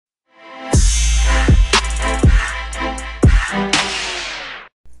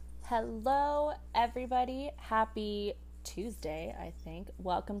Hello, everybody. Happy Tuesday, I think.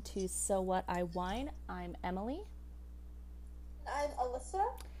 Welcome to So What I Whine. I'm Emily. I'm Alyssa.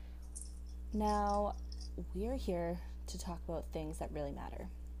 Now, we're here to talk about things that really matter.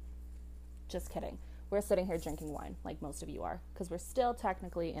 Just kidding. We're sitting here drinking wine, like most of you are, because we're still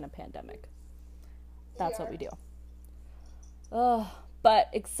technically in a pandemic. We That's what we are. do. Ugh. But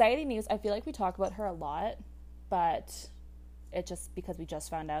exciting news. I feel like we talk about her a lot, but it just because we just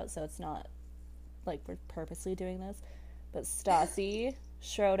found out, so it's not like we're purposely doing this. But Stassi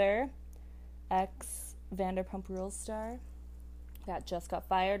Schroeder, ex Vanderpump Rules star, that just got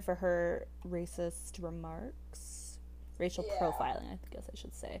fired for her racist remarks, racial Yeah. profiling, I guess I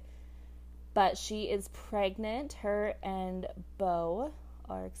should say. But she is pregnant. Her and Beau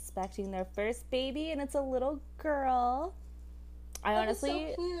are expecting their first baby, and it's a little girl. I That is so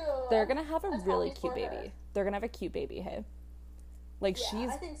honestly, cute. they're gonna have a I'm really happy cute for her. baby. They're gonna have a cute baby, hey? Like, Yeah, she's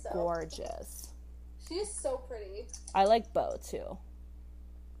I think so. gorgeous. She is so pretty. I like Beau, too.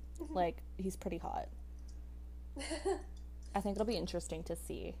 Like, he's pretty hot. I think it'll be interesting to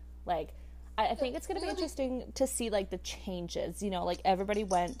see. Like, I think it's gonna be interesting to see, like, the changes. You know, like, everybody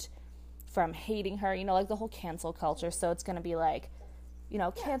went from hating her, you know, like, the whole cancel culture. So it's gonna be like, you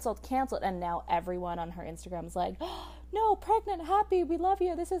know, canceled. And now everyone on her Instagram is like, oh, no, pregnant, happy, we love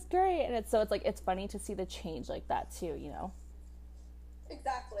you, this is great. And it's like, it's funny to see the change like that, too, you know?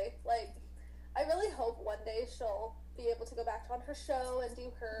 Exactly. Like, I really hope one day she'll be able to go back on her show and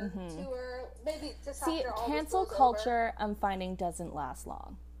do her tour. Maybe just See, after all cancel this blows over. culture, I'm finding, doesn't last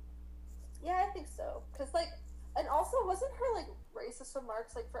long. Yeah, I think so. Cause like, and also wasn't her like racist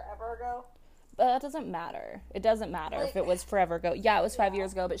remarks like forever ago? But that doesn't matter. It doesn't matter if Like- it was forever ago. Yeah, it was 5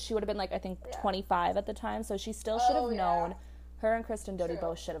 years Yeah. ago, but she would have been like, I think, Yeah. 25 at the time, so she still should have Oh, yeah. known. Her and Kristen Doty True.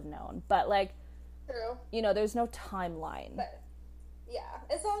 both should have known. But, like, True. you know, there's no timeline. But yeah,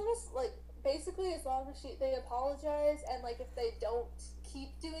 as long as like basically as long as they apologize and like if they don't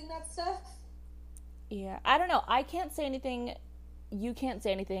keep doing that stuff. Yeah, I don't know. I can't say anything. You can't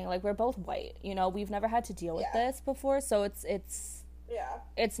say anything. Like, we're both white. You know, we've never had to deal with Yeah. this before, so it's Yeah.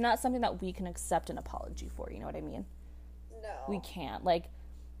 not something that we can accept an apology for. You know what I mean? No. We can't. Like,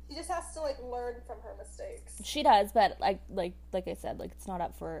 She just has to like learn from her mistakes. she does, but like I said, like, it's not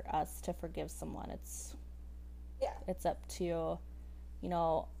up for us to forgive someone. Yeah. It's up to, you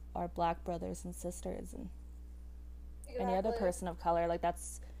know, our black brothers and sisters and any other Exactly. person of color. Like,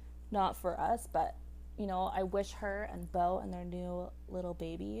 that's not for us, but, you know, I wish her and Beau and their new little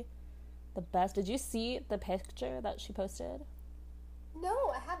baby the best. Did you see the picture that she posted? No,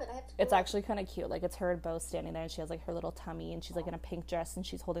 I haven't. I have to. It's look. actually kind of cute. Like, it's her and Beau standing there, and she has, like, her little tummy, and she's, like, in a pink dress, and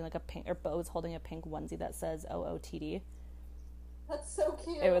she's holding, like, a pink, or Beau's holding a pink onesie that says OOTD. That's so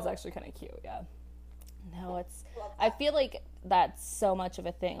cute. It was actually kind of cute, yeah. No, it's, Love I that. feel like that's so much of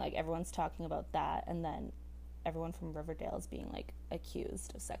a thing. Like, everyone's talking about that, and then everyone from Riverdale is being, like,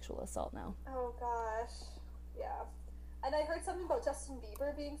 accused of sexual assault now. Oh gosh. Yeah. And I heard something about Justin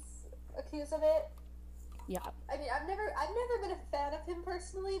Bieber being accused of it. Yeah. I mean, I've never been a fan of him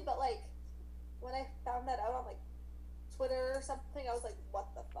personally, but like when I found that out on like Twitter or something, I was like, what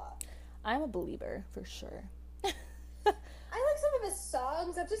the fuck? I'm a believer, for sure. I like some of his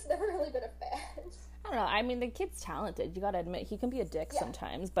songs. I've just never really been a fan. I don't know. I mean, the kid's talented. You gotta admit, he can be a dick Yeah.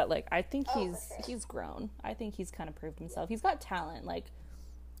 sometimes, but, like, I think Oh, for sure. he's grown. I think he's kind of proved himself. He's got talent. Like,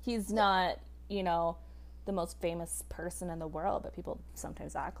 he's not, you know, the most famous person in the world, but people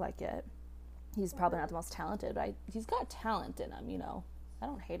sometimes act like it. He's probably not the most talented, but he's got talent in him, you know. I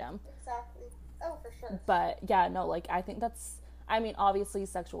don't hate him. Exactly. Oh, for sure. But, yeah, no, like, I think that's, I mean, obviously,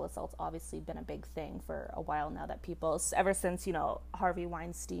 sexual assault's obviously been a big thing for a while now that people, ever since, you know, Harvey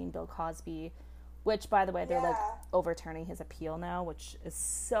Weinstein, Bill Cosby, which, by the way, they're, like, Yeah. overturning his appeal now, which is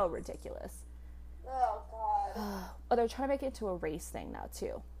so ridiculous. Oh god. Oh, they're trying to make it into a race thing now,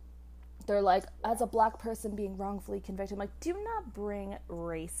 too. They're like, as a black person being wrongfully convicted, I'm like, do not bring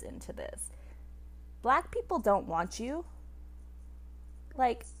race into this. Black people don't want you.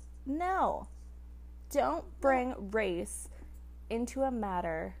 Like, no. Don't bring race into a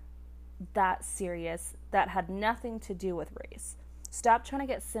matter that serious that had nothing to do with race. Stop trying to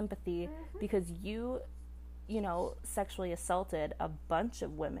get sympathy because you know, sexually assaulted a bunch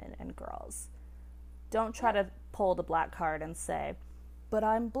of women and girls. Don't try to pull the black card and say, but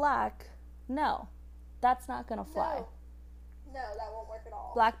I'm black. No, that's not going to fly. No, that won't work at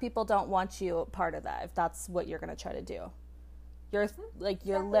all. Black people don't want you part of that if that's what you're going to try to do. You're you're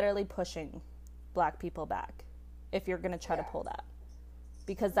Exactly. literally pushing black people back if you're going to try to Yeah. pull that.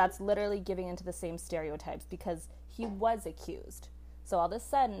 Because that's literally giving into the same stereotypes because he was accused. So all of a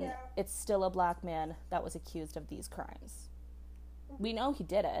sudden, Yeah. it's still a black man that was accused of these crimes. We know he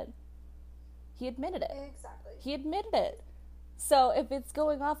did it. He admitted it. Exactly. He admitted it. So if it's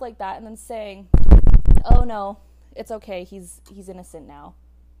going off like that and then saying, oh no, it's okay, he's innocent now.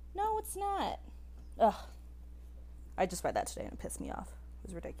 No, it's not. Ugh. I just read that today and it pissed me off. It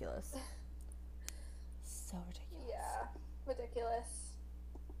was ridiculous. So ridiculous. Yeah, ridiculous.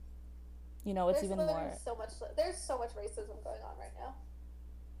 You know, it's even more... There's so much racism going on right now.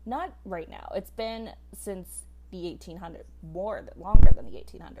 Not right now. It's been since the 1800s, longer than the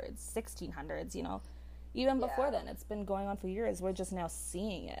 1800s, 1600s, you know. Even before then, it's been going on for years. We're just now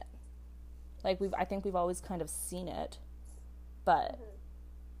seeing it. Like, I think we've always kind of seen it, but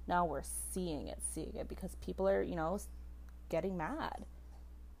now we're seeing it because people are, you know, getting mad,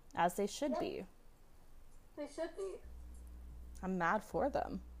 as they should be. They should be. I'm mad for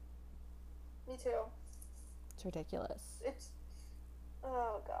them. Me too. It's ridiculous.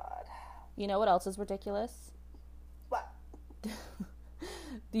 Oh, God. You know what else is ridiculous? What?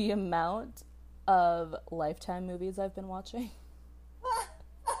 The amount of Lifetime movies I've been watching.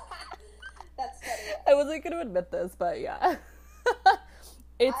 That's funny. I wasn't going to admit this, but yeah.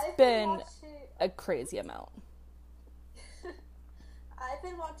 I've been a crazy amount. I've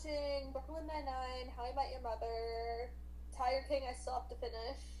been watching Brooklyn Nine-Nine, How I Met Your Mother, Tiger King. I still have to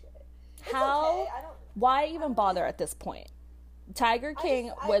finish. It's How? Okay. Why even bother at this point? Tiger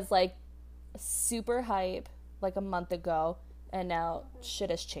King was like super hype like a month ago, and now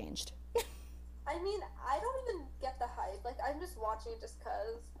shit has changed. I mean, I don't even get the hype. Like, I'm just watching it just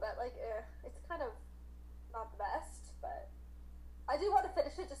cause, but like, it's kind of not the best. But I do want to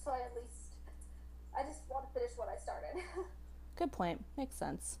finish it just so I just want to finish what I started. Good point. Makes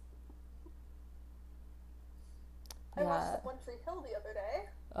sense. I watched One Tree Hill the other day.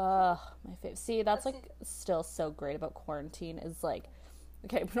 Ugh, my favorite. See, that's like still so great about quarantine is like,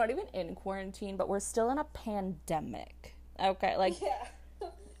 okay, we're not even in quarantine, but we're still in a pandemic. Okay, like,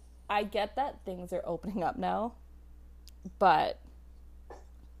 I get that things are opening up now, but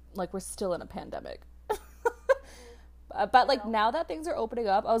like we're still in a pandemic. But like now that things are opening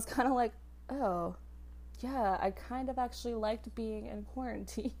up, I was kind of like, oh, yeah, I kind of actually liked being in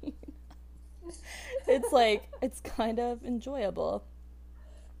quarantine. It's like, it's kind of enjoyable.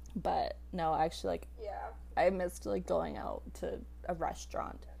 But no, actually, like, I missed like going out to a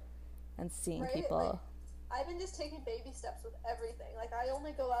restaurant and seeing people. Like, I've been just taking baby steps with everything. Like, I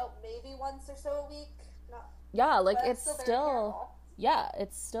only go out maybe once or so a week. Like it's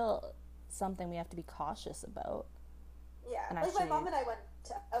it's still something we have to be cautious about. Yeah, and like actually, my mom and I went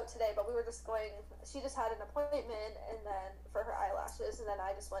out today, but we were just going. She just had an appointment, and then for her eyelashes, and then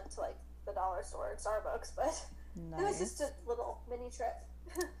I just went to like the dollar store and Starbucks. But it was just a little mini trip.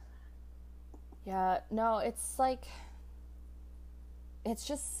 Yeah, no, it's like, it's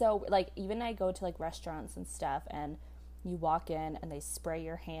just so, like, even I go to, like, restaurants and stuff, and you walk in, and they spray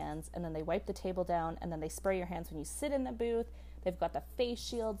your hands, and then they wipe the table down, and then they spray your hands when you sit in the booth. They've got the face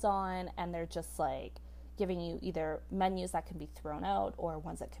shields on, and they're just, like, giving you either menus that can be thrown out, or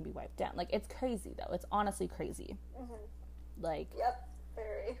ones that can be wiped down. Like, it's crazy, though. It's honestly crazy. Like... Yep,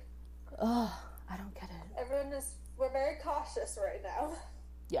 very. Ugh, I don't get it. We're very cautious right now.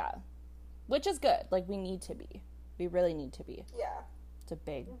 Yeah. Which is good. Like, we need to be. We really need to be. Yeah. It's a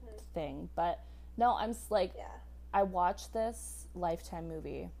big thing. But, no, I'm just like, I watched this Lifetime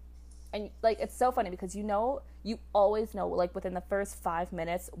movie. And, like, it's so funny because you always know, like, within the first 5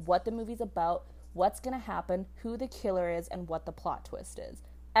 minutes what the movie's about, what's going to happen, who the killer is, and what the plot twist is.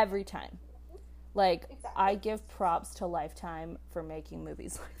 Every time. Like, I give props to Lifetime for making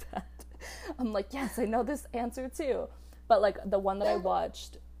movies like that. I'm like, yes, I know this answer too. But, like, the one that I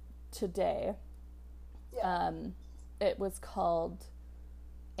watched today, it was called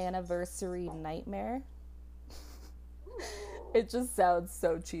Anniversary Nightmare. It just sounds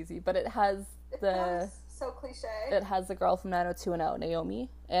so cheesy, but it has so cliche. It has the girl from 90210, Naomi,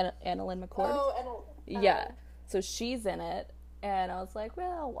 Annalyn McCord. Oh, yeah. So she's in it, and I was like,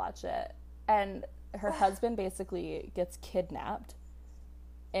 well, I'll watch it. And her husband basically gets kidnapped,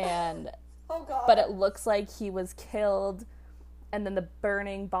 and oh God. But it looks like he was killed. And then the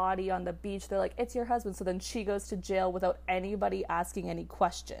burning body on the beach, they're like, it's your husband. So then she goes to jail without anybody asking any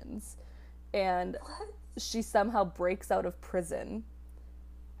questions. And she somehow breaks out of prison.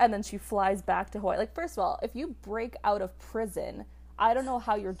 And then she flies back to Hawaii. Like, first of all, if you break out of prison, I don't know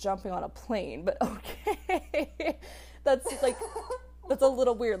how you're jumping on a plane, but okay. That's like, that's a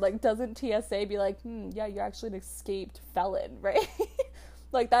little weird. Like, doesn't TSA be like, yeah, you're actually an escaped felon, right?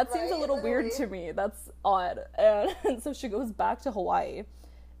 Like, that seems a little weird to me. That's odd. And so she goes back to Hawaii,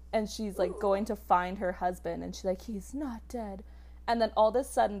 and she's, like, going to find her husband, and she's like, he's not dead. And then all of a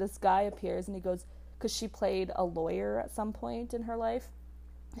sudden, this guy appears, and he goes, because she played a lawyer at some point in her life,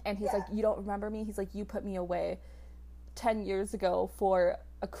 And he's Yeah. like, you don't remember me? He's like, you put me away 10 years ago for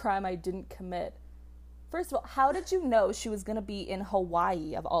a crime I didn't commit. First of all, how did you know she was going to be in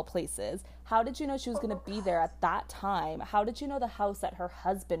Hawaii, of all places? How did you know she was going to be there at that time? How did you know the house that her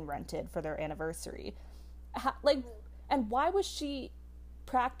husband rented for their anniversary? And why was she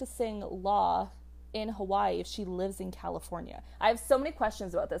practicing law in Hawaii if she lives in California? I have so many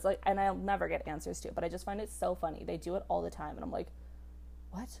questions about this, and I'll never get answers to it, but I just find it so funny. They do it all the time, and I'm like,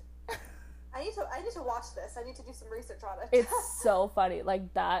 what? I need to watch this. I need to do some research on it. It's so funny,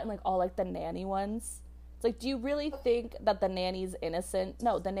 like that, and like all like the nanny ones. It's like, do you really think that the nanny's innocent?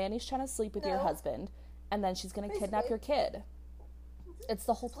 No, the nanny's trying to sleep with your husband, and then she's gonna kidnap your kid. It's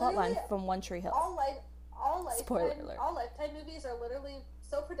the whole plot line from One Tree Hill. Spoiler alert. All Lifetime movies are literally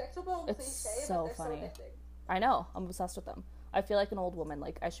so predictable and It's cliche, so but they're funny. so addicting. I know, I'm obsessed with them. I feel like an old woman.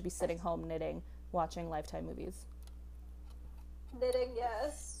 Like, I should be sitting home knitting, watching Lifetime movies. Knitting,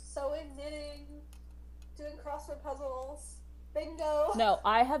 yes. Sewing, knitting, doing crossword puzzles, bingo. No,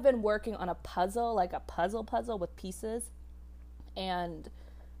 I have been working on a puzzle, like a puzzle with pieces, and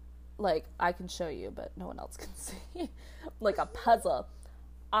like I can show you, but no one else can see. Like a puzzle.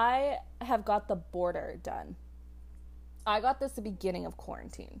 I have got the border done. I got this at the beginning of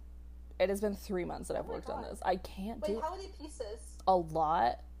quarantine. It has been 3 months that I've worked on this. I can't do Wait, how many pieces? a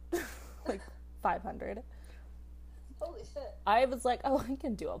lot. Like 500. Holy shit. I was like, oh, I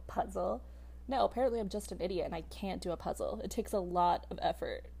can do a puzzle. No, apparently I'm just an idiot and I can't do a puzzle. It takes a lot of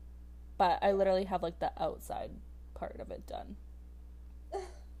effort. But I literally have like the outside part of it done. I'm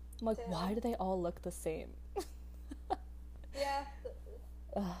like, Damn. why do they all look the same? Yeah.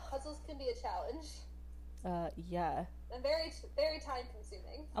 Puzzles can be a challenge. Yeah. And very, very time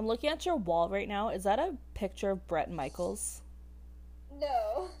consuming. I'm looking at your wall right now. Is that a picture of Bret Michaels?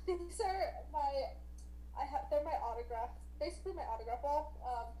 No. These are they're my autograph, basically my autograph wall.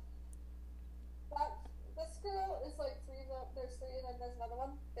 This girl is like there's three and then there's another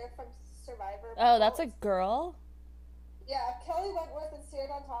one. They're from Survivor. Oh, that's a girl? Yeah, Kelly Wentworth and Sarah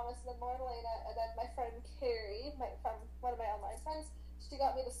Dawn Thomas, and then Lauren Elena, and then my friend Carrie, from one of my online friends. She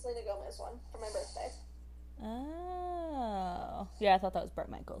got me the Selena Gomez one for my birthday. Oh. Yeah, I thought that was Bret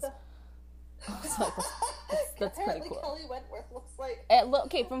Michaels. I was like, that's pretty Apparently cool. Kelly Wentworth looks like...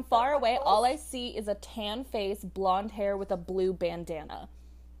 Okay, from far away, all I see is a tan face, blonde hair with a blue bandana.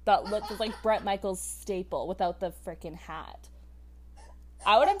 That looks like Bret Michaels' staple without the freaking hat.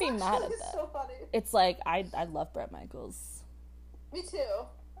 I wouldn't be mad at that. So funny. It's like, I love Bret Michaels. Me too.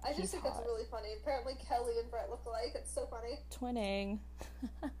 I just He's think hot. that's really funny. Apparently Kelly and Brett look alike. It's so funny. Twinning.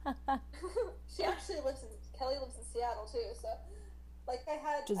 Kelly lives in Seattle too, so like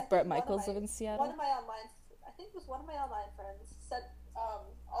Does I think Bret one of Michaels my- live in Seattle? One of my online friends sent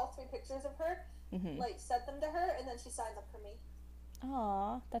all 3 pictures of her, like sent them to her, and then she signed them for me.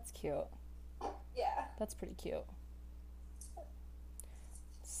 Aw, that's cute. Yeah. That's pretty cute.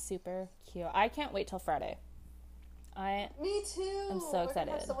 Super cute. I can't wait till Friday. Me too. I'm so We're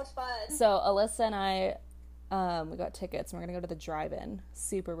gonna have excited. so much fun. So Alyssa and I, we got tickets and we're gonna go to the drive-in.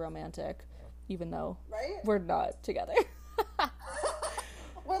 Super romantic, even though Right? we're not together.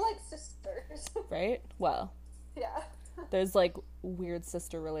 We're like sisters. Right? Well, Yeah. there's like weird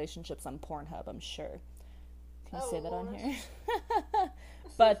sister relationships on Pornhub, I'm sure. Can you Oh, say that on Lord. here?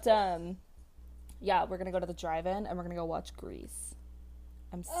 But yeah, we're gonna go to the drive-in and we're gonna go watch Grease.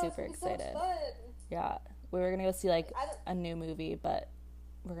 I'm Oh, super it's gonna be excited. So much fun. Yeah, we were gonna go see like I don't- a new movie, but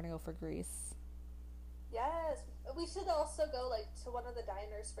we're gonna go for Grease. Yes. We should also go like to one of the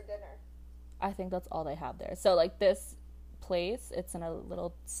diners for dinner. I think that's all they have there. So like this place, it's in a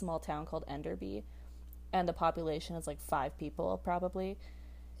little small town called Enderby, and the population is like 5 people probably.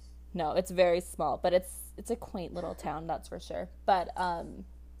 No, it's very small, but it's a quaint little town, that's for sure. But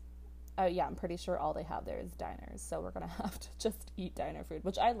yeah, I'm pretty sure all they have there is diners, so we're gonna have to just eat diner food,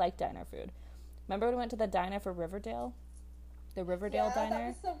 which I like diner food. Remember when we went to the diner for Riverdale? The Riverdale Yeah,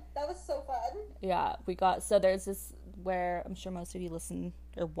 diner? that was so fun. Yeah, so there's this where I'm sure most of you listen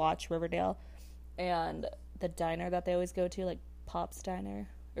or watch Riverdale, and the diner that they always go to, like Pop's Diner,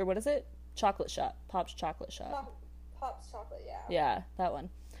 or what is it? Chocolate Shop. Pop's Chocolate Shop. Pop's chocolate, yeah. Yeah, that one.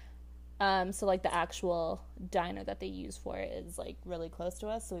 So like the actual diner that they use for it is like really close to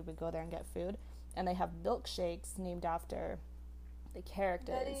us, so we would go there and get food. And they have milkshakes named after the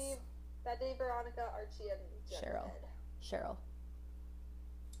characters. Betty, Veronica, Archie, and Cheryl.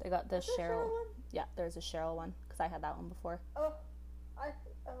 They got the Is there a Cheryl. Cheryl one? Yeah, there's a Cheryl one because I had that one before.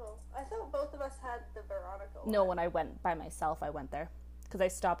 I thought both of us had the Veronica one. No, when I went by myself, I went there because I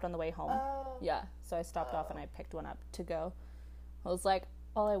stopped on the way home. Oh. Yeah, so I stopped off and I picked one up to go. I was like,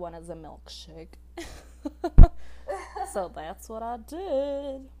 all I want is a milkshake. So that's what I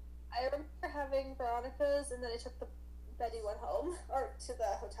did. I remember having Veronica's, and then I took the Betty one home, or to the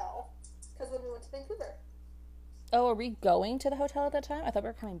hotel, because when we went to Vancouver. Oh, are we going to the hotel at that time? I thought we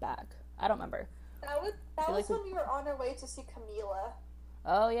were coming back. I don't remember. That was when we were on our way to see Camila.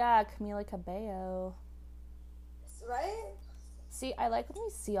 Oh, yeah, Camila Cabello. Right? See, I like when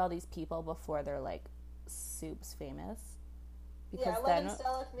we see all these people before they're, like, soups famous. Because Lennon,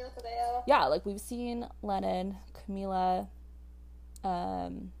 Stella, Camila Cabello. Yeah, like, we've seen Lennon, Camila, I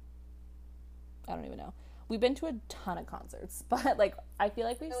don't even know. We've been to a ton of concerts, but, like, I feel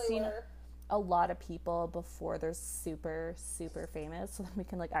like we've seen a lot of people before they're super, super famous, so that we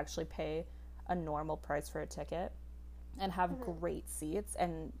can, like, actually pay a normal price for a ticket and have great seats.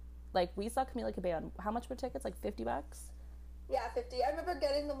 And, like, we saw Camila Cabello, and how much were tickets? Like, $50? Yeah, 50. I remember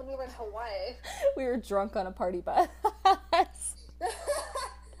getting them when we were in Hawaii. We were drunk on a party bus.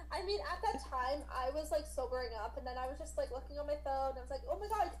 I mean, at that time, I was, like, sobering up, and then I was just, like, looking on my phone, and I was like, oh my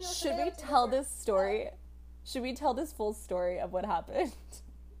god, Should we tell this story? Should we tell this full story of what happened?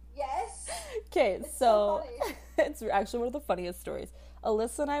 Yes. Okay, so funny. It's actually one of the funniest stories.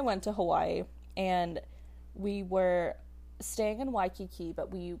 Alyssa and I went to Hawaii, and we were staying in Waikiki,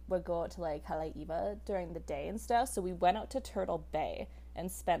 but we would go out to, like, Haleiwa during the day and stuff, so we went out to Turtle Bay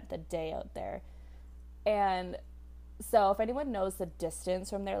and spent the day out there. And so if anyone knows the distance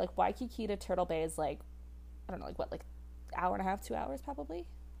from there, like, Waikiki to Turtle Bay is, like, I don't know, like, what, like, hour and a half, 2 hours, probably?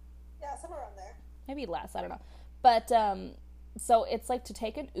 Yeah, somewhere around there. Maybe less, I don't know. But, so it's, like, to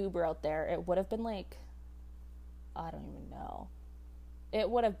take an Uber out there, it would have been, like, I don't even know. It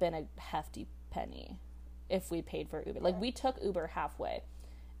would have been a hefty penny if we paid for Uber. Like, we took Uber halfway,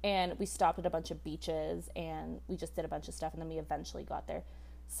 and we stopped at a bunch of beaches, and we just did a bunch of stuff, and then we eventually got there.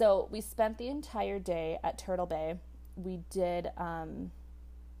 So we spent the entire day at Turtle Bay. We did,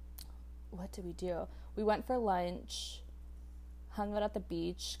 what did we do? We went for lunch, hung out at the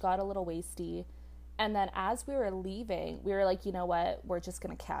beach, got a little wasty, and then as we were leaving, we were like, you know what, we're just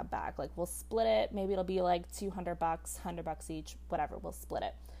gonna cab back. Like, we'll split it. Maybe it'll be like $200, $100 each, whatever, we'll split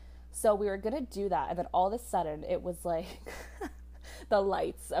it. So we were gonna do that, and then all of a sudden, it was like, the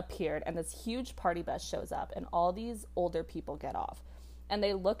lights appeared, and this huge party bus shows up, and all these older people get off. And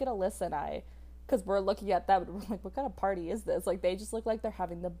they look at Alyssa and I, because we're looking at them, and we're like, what kind of party is this? Like, they just look like they're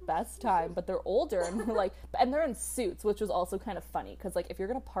having the best time, but they're older, and we're like, and they're in suits, which was also kind of funny, because, like, if you're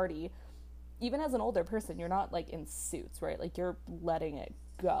gonna party, even as an older person, you're not, like, in suits, right? Like, you're letting it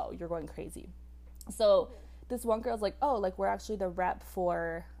go. You're going crazy. So this one girl's like, oh, like, we're actually the rep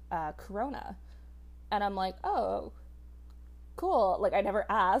for Corona. And I'm like, oh, cool. Like, I never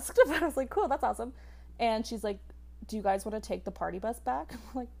asked, but I was like, cool, that's awesome. And she's like, do you guys want to take the party bus back? I'm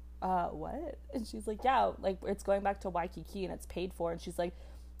like, what? And she's like, yeah, like, it's going back to Waikiki and it's paid for. And she's like,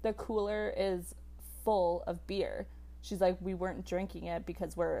 the cooler is full of beer. She's like, we weren't drinking it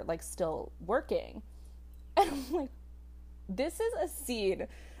because we're, like, still working. And I'm like, this is a scene.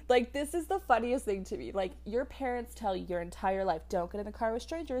 Like, this is the funniest thing to me. Like, your parents tell you your entire life, don't get in the car with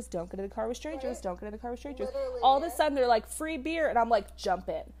strangers, don't get in the car with strangers, don't get in the car with strangers. Literally, all of a sudden, they're like, free beer. And I'm like, jump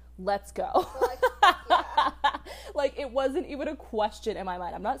in. Let's go. Like, yeah. Like, it wasn't even a question in my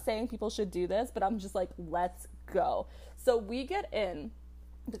mind. I'm not saying people should do this, but I'm just like, let's go. So we get in.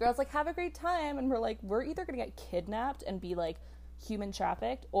 The girl's like, have a great time. And we're like, we're either going to get kidnapped and be, like, human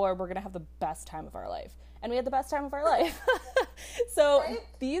trafficked, or we're going to have the best time of our life. And we had the best time of our life. So Right?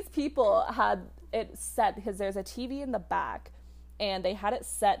 These people had it set, because there's a TV in the back, and they had it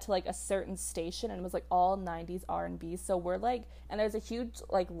set to, like, a certain station, and it was, like, all 90s R&B. So we're, like, and there's a huge,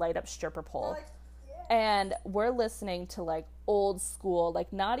 like, light up stripper pole. Like, And we're listening to, like, old school,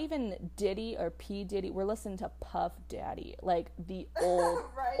 like, not even Diddy or P. Diddy. We're listening to Puff Daddy, like, the old,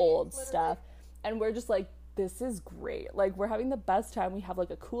 Right, old literally. stuff. And we're just like, this is great. Like, we're having the best time. We have, like,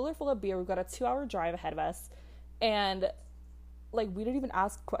 a cooler full of beer. We've got a 2-hour drive ahead of us. And, like, we didn't even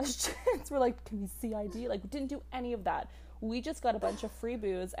ask questions. We're like, can we see ID? Like, we didn't do any of that. We just got a bunch of free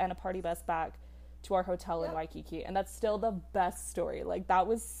booze and a party bus back to our hotel in Waikiki. And that's still the best story. Like, that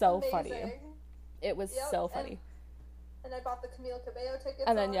was so funny. amazing. It was so funny. And I bought the Camila Cabello tickets.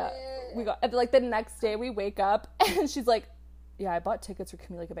 And then, on yeah, it. we got, and, like, the next day we wake up and she's like, yeah, I bought tickets for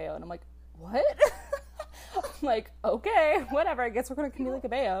Camila Cabello. And I'm like, what? I'm like, okay, whatever. I guess we're going to Camila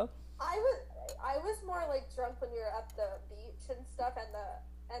Cabello. I was more, like, drunk when you were at the beach and stuff,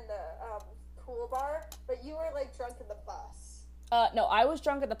 and the pool bar, but you were, like, drunk in the bus. No, I was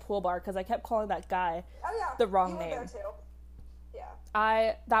drunk at the pool bar because I kept calling that guy Oh yeah, the wrong you were name. there too.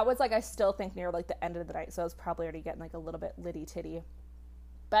 Yeah. That was, like, I still think near, like, the end of the night, so I was probably already getting, like, a little bit litty titty.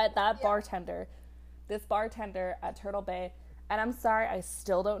 But that bartender, this bartender at Turtle Bay, and I'm sorry, I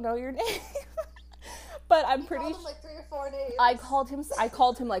still don't know your name, But I'm You pretty called him like 3 or 4 names. I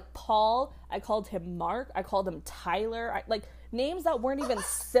called him like Paul, I called him Mark, I called him Tyler, like names that weren't even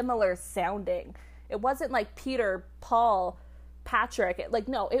similar sounding. It wasn't like Peter, Paul, Patrick.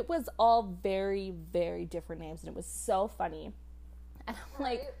 No, it was all very, very different names, and it was so funny. And I'm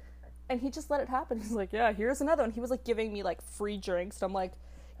like, and he just let it happen. He's like, yeah, here's another one. He was like giving me like free drinks. And I'm like,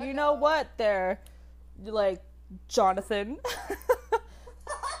 you know what there, like, Jonathan.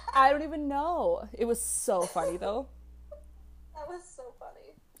 I don't even know. It was so funny though. That was so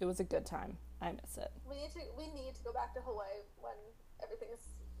funny. It was a good time. I miss it. We need to go back to Hawaii when everything's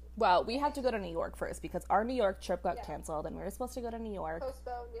Well, we have to go to New York first because our New York trip got canceled and we were supposed to go to New York.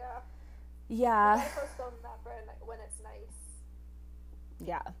 postponed. Yeah. Yeah. We gotta postpone that for when it's nice.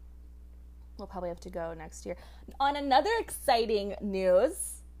 Yeah. We'll probably have to go next year. On another exciting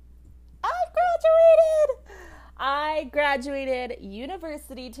news, I graduated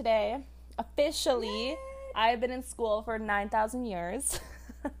university today. Officially. Yay! I've been in school for 9,000 years.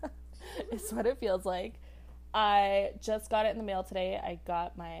 It's what it feels like. I just got it in the mail today. I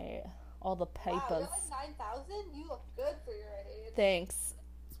got all the papers. Wow, you're like 9,000? You look good for your age. Thanks.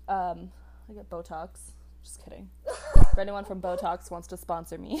 I get Botox. Just kidding. If anyone from Botox wants to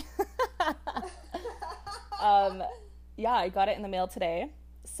sponsor me. Yeah, I got it in the mail today.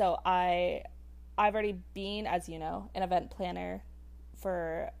 So I've already been, as you know, an event planner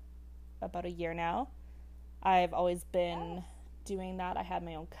for about a year now. I've always been doing that. I had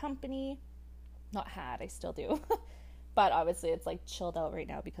my own company. Not had, I still do. But obviously it's like chilled out right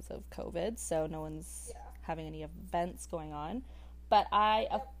now because of COVID, so no one's having any events going on. But I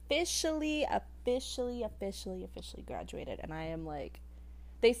officially graduated, and I am like,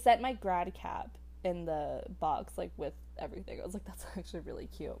 they sent my grad cap in the box, like with everything. I was like, that's actually really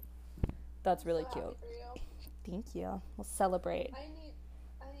cute. That's really cute. Happy for you. Thank you. We'll celebrate. I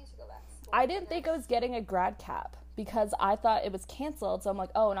need to go back to school. I didn't think I was getting a grad cap because I thought it was canceled. So I'm like,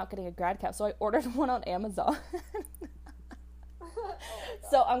 oh, I'm not getting a grad cap. So I ordered one on Amazon.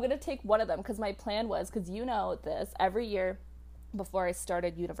 So I'm going to take one of them because my plan was, because you know this, every year before I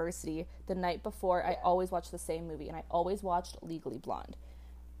started university, the night before, I always watched the same movie, and I always watched Legally Blonde.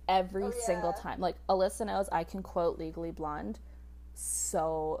 Every single time. Like, Alyssa knows I can quote Legally Blonde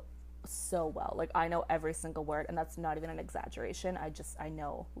so well. Like, I know every single word, and that's not even an exaggeration. I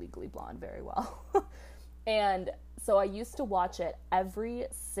know Legally Blonde very well. And so I used to watch it every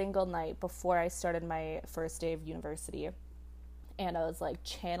single night before I started my first day of university. And I was like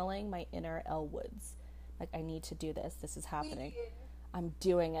channeling my inner Elle Woods. Like, I need to do this. This is happening. I'm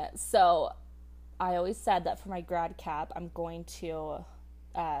doing it. So I always said that for my grad cap, I'm going to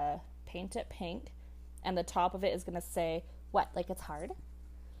paint it pink. And the top of it is going to say, what, like it's hard?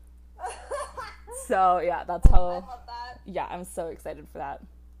 So, yeah, that's how... I love that. Yeah, I'm so excited for that.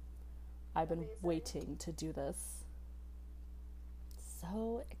 I've been waiting to do this.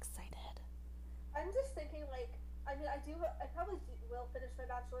 So excited. I'm just thinking, like, I probably will finish my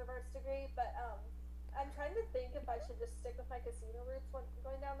Bachelor of Arts degree, but I'm trying to think if I should just stick with my casino roots when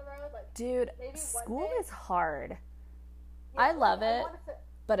going down the road. Like, dude, maybe school one day. is hard. Yeah, I love it, I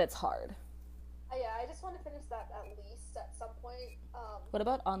but it's hard. yeah, I just want to finish that at least at some point. What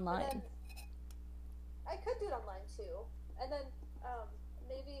about and online? then I could do it online too, and then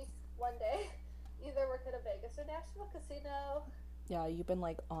maybe one day either work at a Vegas or National Casino. Yeah, you've been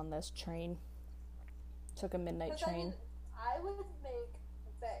like on this train. Took a midnight train. I would make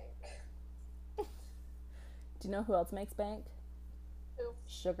bank. Do you know who else makes bank? Who?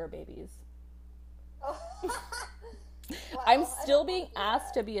 Sugar babies. Oh. Wow, I'm still being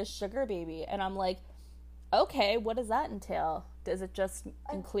asked to be a sugar baby, and I'm like, okay, what does that entail? Does it just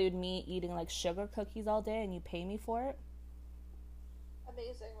include me eating like sugar cookies all day and you pay me for it?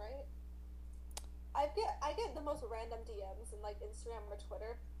 Amazing, right? I get the most random DMs in like Instagram or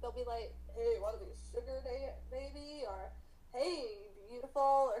Twitter. They'll be like, "Hey, want to be a sugar baby?" or "Hey,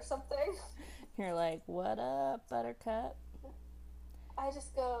 beautiful," or something. You're like, what up, buttercup? I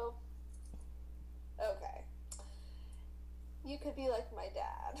just go, okay. You could be like my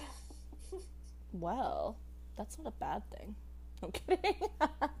dad. Well, that's not a bad thing. I'm kidding.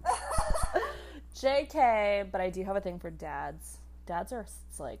 JK, but I do have a thing for dads. Dads are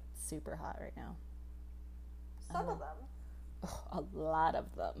like super hot right now. Some of them. Oh, a lot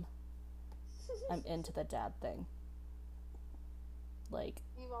of them. I'm into the dad thing. Like,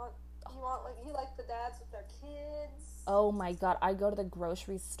 you like the dads with their kids. oh my god, I go to the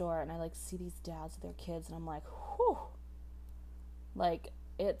grocery store and I like see these dads with their kids and I'm like, whew. Like,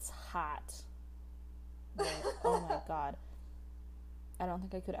 it's hot. Like, oh my god. I don't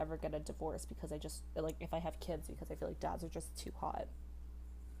think I could ever get a divorce because I just, like, if I have kids, because I feel like dads are just too hot.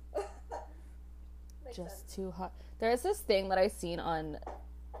 Makes just sense. too hot. There's this thing that I seen on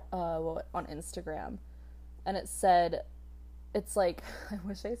Instagram, and it said, it's like, I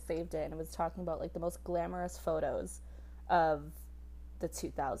wish I saved it, and it was talking about like the most glamorous photos of the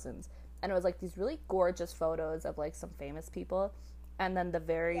 2000s, and it was like these really gorgeous photos of like some famous people, and then the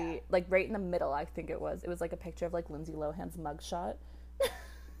very like right in the middle, I think it was like a picture of like Lindsay Lohan's mugshot.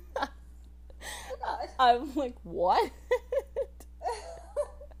 God. I'm like, what?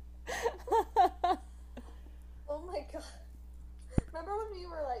 Oh my god. Remember when we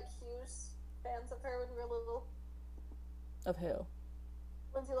were like huge fans of her when we were little? Of who?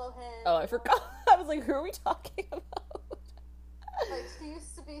 Lindsay Lohan. Oh, I forgot. I was like, who are we talking about? Like, she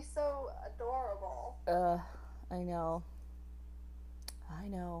used to be so adorable. I know.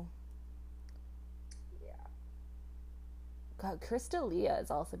 Yeah. God, Chris D'Elia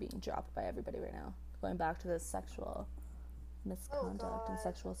is also being dropped by everybody right now. Going back to this sexual misconduct and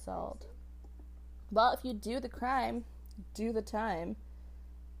sexual assault. Well, if you do the crime, do the time.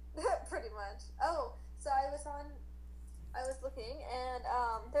 Pretty much. Oh, so I was looking, and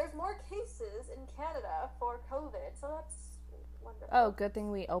there's more cases in Canada for COVID, so that's wonderful. Oh, good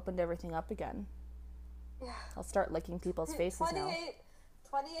thing we opened everything up again. Yeah. I'll start licking people's faces now.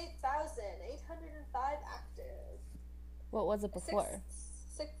 28,805 active. What was it before?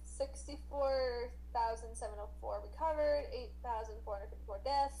 64,704 recovered, 8,454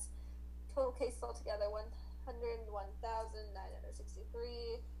 deaths. Total cases altogether,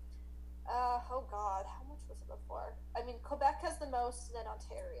 101,963. Oh god, how much was it before? I mean, Quebec has the most, and then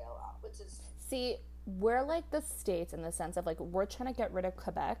Ontario, which is... See, we're like the states in the sense of like, we're trying to get rid of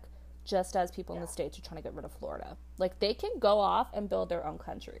Quebec just as people in the states are trying to get rid of Florida. Like, they can go off and build their own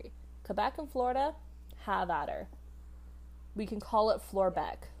country. Quebec and Florida, have at her. We can call it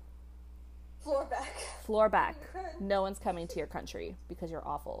Floorbeck. Floorback. No one's coming to your country because you're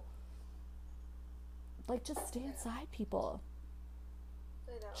awful. Like, just stay inside, people.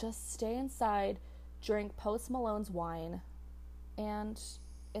 I know. Just stay inside, drink Post Malone's wine, and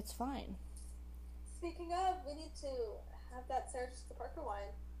it's fine. Speaking of, we need to have that Sarah Jessica Parker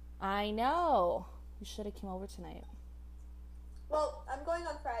wine. I know. You should have came over tonight. Well, I'm going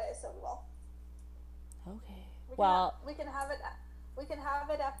on Friday, so we will. Okay. We can have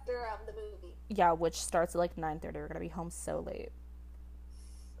it after the movie. Yeah, which starts at like 9:30. We're gonna be home so late.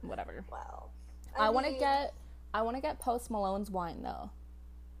 Whatever. Wow. I want to get Post Malone's wine though.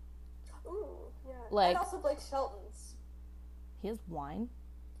 Ooh, yeah. Like, and also Blake Shelton's. He has wine.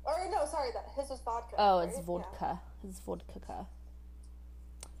 Or no, sorry, his was vodka. Oh, right? it's vodka. Yeah. It's vodka.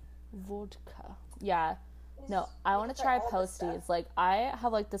 Vodka. Yeah. No, I want to try Posties. Like, I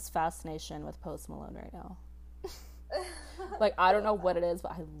have like this fascination with Post Malone right now. Like, I don't know what it is,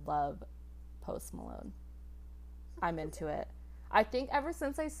 but I love Post Malone. I'm into it. I think ever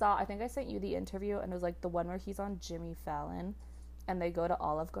since I think I sent you the interview, and it was like the one where he's on Jimmy Fallon and they go to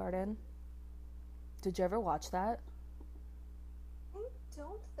Olive Garden. Did you ever watch that? I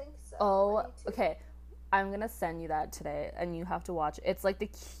don't think so. Oh, okay. I'm going to send you that today, and you have to watch it. It's like the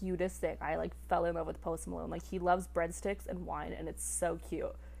cutest thing. I like fell in love with Post Malone. Like, he loves breadsticks and wine, and it's so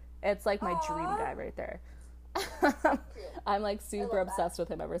cute. It's like my dream guy right there. I'm like super obsessed with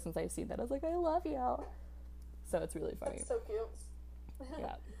him ever since I've seen that. I was like, I love you. So it's really funny. That's so cute.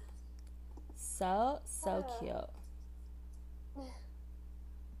 Yeah. So cute.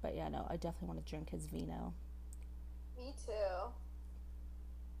 But yeah, no, I definitely want to drink his vino. Me too.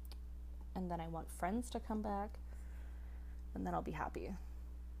 And then I want Friends to come back, and then I'll be happy.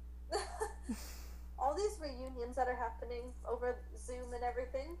 All these reunions that are happening over Zoom and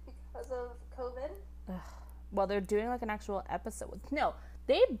everything because of COVID. Well, they're doing like an actual episode. No,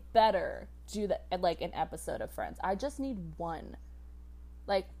 they better do like an episode of Friends. I just need one.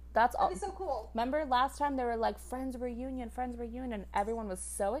 Like, that's all. That'd be so cool. Remember last time they were like Friends reunion, and everyone was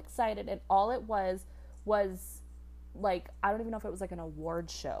so excited, and all it was like, I don't even know if it was like an award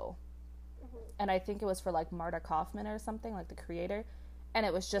show. And I think it was for like Marta Kaufman or something, like the creator, and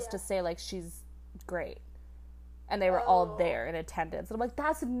it was just to say like she's great, and they were all there in attendance. And I'm like,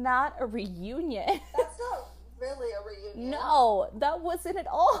 that's not a reunion. That's not really a reunion. No, that wasn't at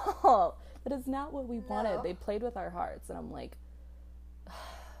all. That is not what we wanted. They played with our hearts, and I'm like,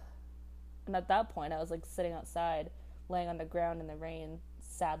 and at that point I was like sitting outside, laying on the ground in the rain,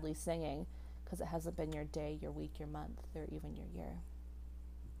 sadly singing, because it hasn't been your day, your week, your month, or even your year.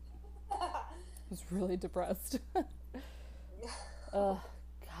 I was really depressed. God,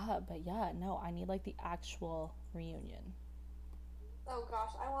 but yeah, no, I need like the actual reunion. Oh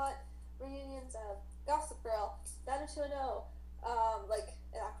gosh, I want reunions of Gossip Girl, 90210, like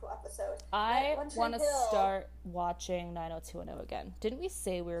an actual episode. I want to start watching 90210 again. Didn't we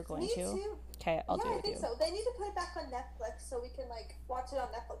say we were going to? Me too. Okay, I'll do it I with think you. so. They need to put it back on Netflix so we can like watch it on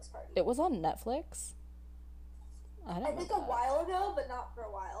Netflix Party. It was on Netflix? I I don't think know a that. while ago, but not for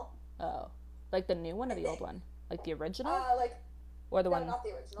a while. Oh. Like the new one or the old one? Like the original? Like Or the no, one... not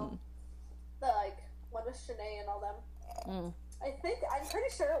the original. The like one with Shanae and all them. I'm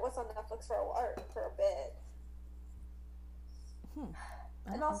pretty sure it was on Netflix for a bit.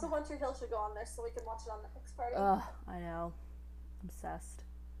 And also One Tree Hill should go on there so we can watch it on Netflix Party. Ugh, I know. Obsessed.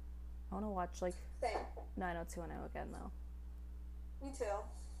 I want to watch like Same. 90210 again though. Me too.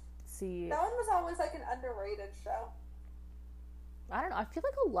 See, That one was always like an underrated show. I don't know. I feel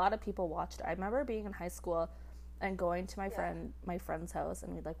like a lot of people watched it. I remember being in high school and going to my friend's house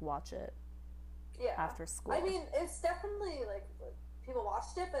and we'd like watch it after school. I mean, it's definitely like people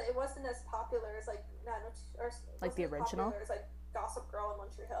watched it, but it wasn't as popular as like like the original. As like Gossip Girl and One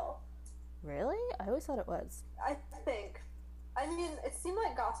Tree Hill. Really? I always thought it was. I think. I mean, it seemed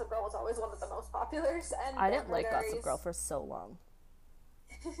like Gossip Girl was always one of the most popular. And I didn't like Gossip Girl for so long.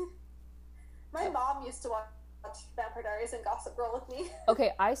 My mom used to watch Vampire Diaries and Gossip Girl with me.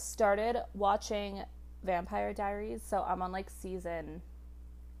 Okay, I started watching Vampire Diaries, so I'm on like season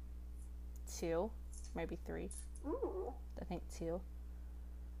 2, maybe 3. Ooh. I think 2.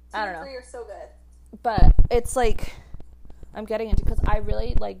 I don't know. 3 are so good. But it's like I'm getting into, because I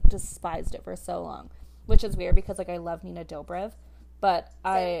really like despised it for so long, which is weird because like I love Nina Dobrev, but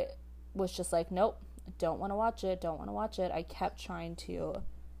I was just like, nope, don't want to watch it. I kept trying to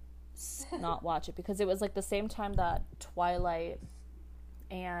not watch it because it was like the same time that Twilight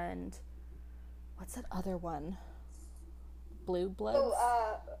and what's that other one? Blue Bloods?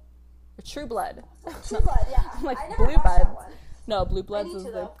 True Blood. True Blood, yeah. I'm like, I never Blue watched Bloods. that one. No, Blue Bloods is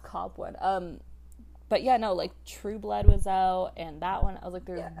the though. cop one. But yeah, no, like True Blood was out, and that one, I was like,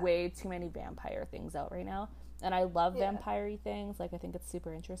 there's way too many vampire things out right now. And I love vampire-y things. Like, I think it's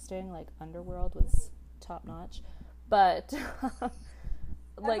super interesting. Like, Underworld was top notch. But,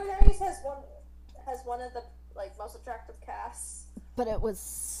 like... Vampire Diaries has one of the, like, most attractive casts. But it was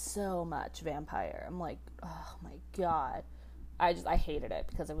so much vampire. I'm like, oh my god. I hated it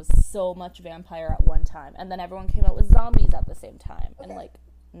because it was so much vampire at one time. And then everyone came out with zombies at the same time. Okay. And, like,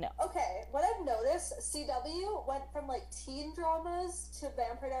 no. Okay, what I've noticed, CW went from, like, teen dramas to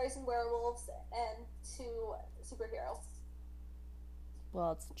Vampire Diaries and werewolves and to superheroes.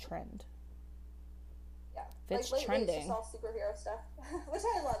 Well, it's a trend. Yeah. If it's like, trending. It's just all superhero stuff, which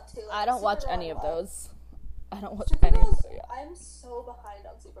I love, too. Like, I don't watch Supergirl any of those. I don't watch Supergirl, any of those. Yeah. I'm so behind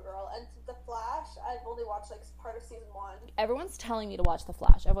on Supergirl. And The Flash, I've only watched, like, part of season 1. Everyone's telling me to watch The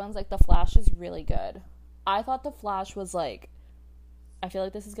Flash. Everyone's like, The Flash is really good. I thought The Flash was, like... I feel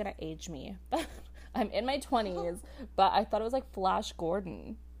like this is gonna age me. I'm in my 20s, but I thought it was like Flash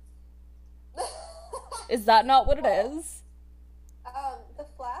Gordon. Is that not what it is? The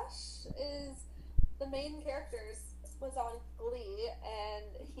Flash is the main characters was on Glee,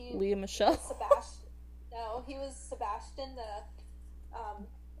 and he Leah Michelle. He was Sebastian, the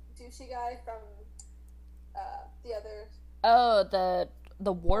douchey guy from the other. Oh,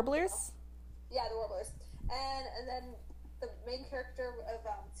 the Warblers. Yeah, the Warblers, and then the main character of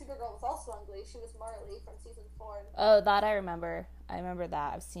Supergirl was also on Glee. She was Marley from season 4. Oh, that I remember. I remember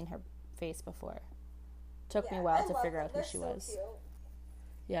that. I've seen her face before. Took me a while to figure out who she was. Cute.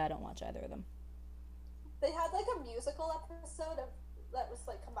 Yeah, I don't watch either of them. They had like a musical episode that was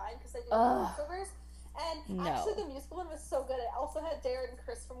like combined because they do crossovers. And actually the musical one was so good. It also had Darren and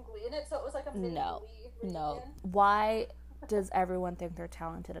Chris from Glee in it, so it was like a mini Glee reunion. No. Why does everyone think they're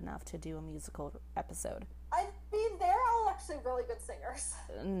talented enough to do a musical episode? I mean, they're all actually really good singers.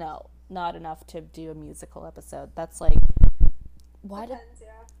 No, not enough to do a musical episode. That's like, why Depends,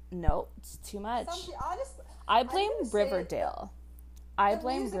 No, it's too much. Honestly, I blame Riverdale. I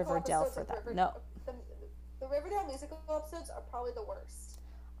blame Riverdale for that. No. The Riverdale musical episodes are probably the worst.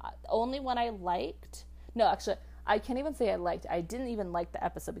 Only one I liked. No, actually, I can't even say I liked. I didn't even like the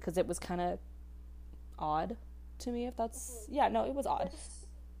episode because it was kind of odd to me, if that's... Yeah, no, it was odd.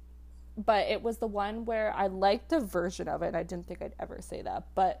 But it was the one where I liked the version of it, and I didn't think I'd ever say that,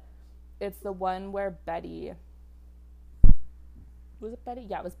 but it's the one where Betty... Was it Betty?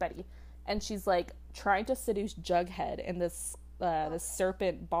 Yeah, it was Betty. And she's, like, trying to seduce Jughead in this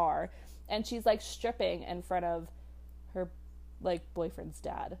serpent bar, and she's, like, stripping in front of her, like, boyfriend's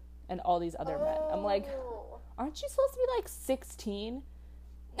dad and all these other men. I'm like, aren't you supposed to be, like, 16?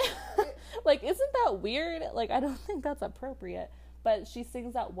 Like, isn't that weird? Like, I don't think that's appropriate. But she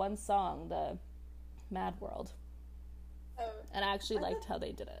sings that one song, the Mad World. And I actually liked how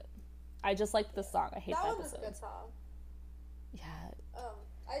they did it. I just liked the song. I hate the episodes. That was a good song. Yeah.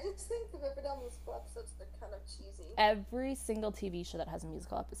 I just think the Riverdale musical episodes are kind of cheesy. Every single TV show that has a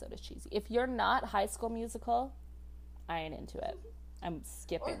musical episode is cheesy. If you're not High School Musical, I ain't into it. I'm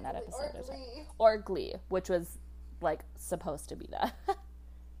skipping that episode. Or Glee. Or Glee, which was, like, supposed to be that.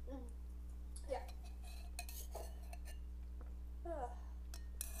 Yeah.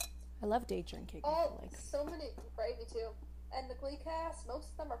 I love day drinking. Oh, like. So many. Right, me too. And the Glee cast, most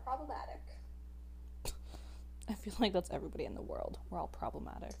of them are problematic. I feel like that's everybody in the world. We're all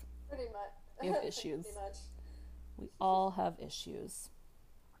problematic. Pretty much. We have issues. Pretty much. We all have issues.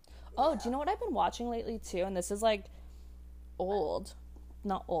 Oh, do you know what I've been watching lately too? And this is like old.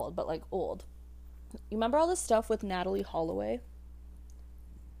 Not old, but like old. You remember all this stuff with Natalie Holloway?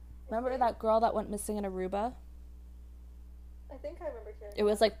 Remember that girl that went missing in Aruba? I think I remember hearing It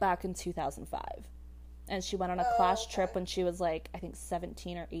was like back in 2005. And she went on a class trip when she was like, I think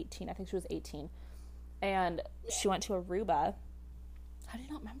 17 or 18. I think she was 18. And she went to Aruba. How do you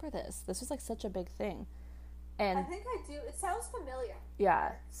not remember this? This was like such a big thing. And I think I do. It sounds familiar.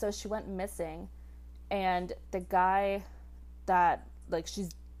 Yeah. So she went missing. And the guy that, like,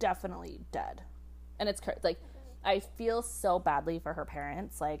 she's definitely dead. And it's like, I feel so badly for her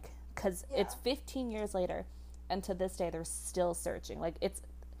parents. Like, because it's 15 years later. And to this day, they're still searching. Like, it's,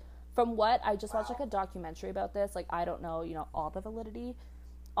 from what, I just watched like a documentary about this. Like, I don't know, all the validity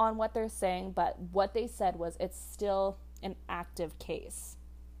on what they're saying, but what they said was it's still an active case.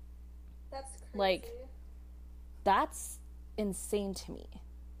 That's crazy. Like, that's insane to me.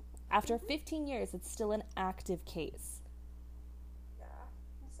 After 15 years, it's still an active case. Yeah,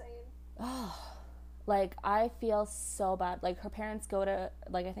 insane. Oh, like, I feel so bad. Like, her parents go to,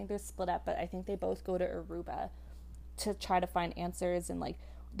 like, I think they're split up, but I think they both go to Aruba to try to find answers. And, like,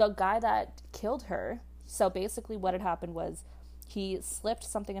 the guy that killed her, so basically what had happened was he slipped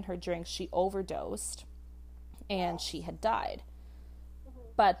something in her drink, she overdosed, and she had died.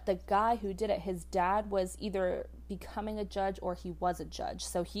 But the guy who did it, his dad was either becoming a judge or he was a judge.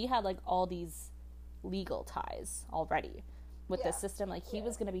 So he had, like, all these legal ties already with the system. Like, he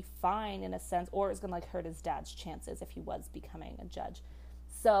was going to be fine in a sense, or it was going to, like, hurt his dad's chances if he was becoming a judge.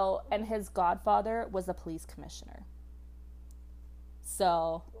 So, and his godfather was a police commissioner.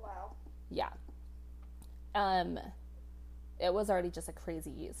 So, wow. Yeah. It was already just a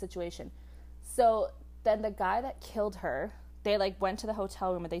crazy situation. So then the guy that killed her, they, like, went to the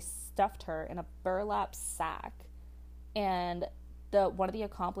hotel room and they stuffed her in a burlap sack. And one of the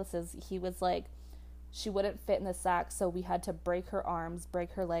accomplices, he was like, she wouldn't fit in the sack, so we had to break her arms,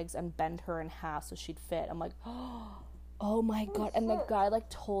 break her legs, and bend her in half so she'd fit. I'm like, oh my God. And the guy,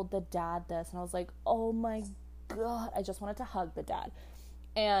 like, told the dad this, and I was like, oh my God. I just wanted to hug the dad.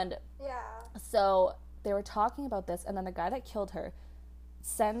 And so they were talking about this, and then the guy that killed her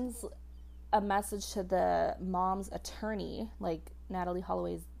sends a message to the mom's attorney, like Natalie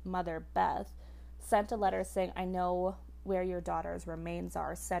Holloway's mother, Beth, sent a letter saying, I know where your daughter's remains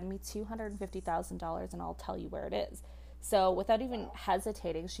are. Send me $250,000 and I'll tell you where it is. So without even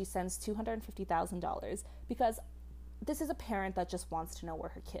hesitating, she sends $250,000 because this is a parent that just wants to know where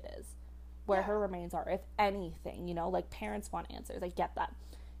her kid is, where her remains are, if anything, like, parents want answers. I get that.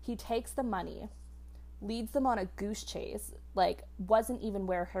 He takes the money, leads them on a goose chase, like, wasn't even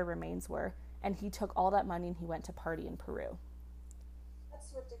where her remains were, and he took all that money and he went to party in Peru.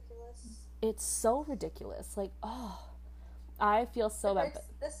 That's ridiculous. It's so ridiculous. Like, oh, I feel so bad.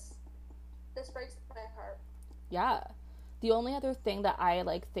 This breaks my heart. Yeah. The only other thing that I,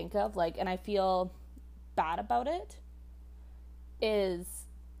 like, think of, like, and I feel bad about it, is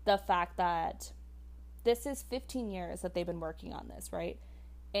the fact that this is 15 years that they've been working on this, right?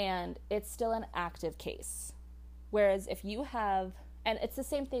 And it's still an active case. Whereas if you have, and it's the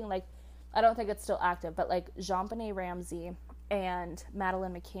same thing, like, I don't think it's still active, but, like, JonBenet Ramsey and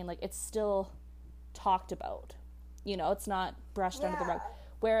Madeleine McCann, like, it's still talked about. It's not brushed under the rug.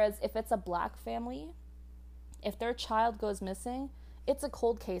 Whereas if it's a black family, if their child goes missing, it's a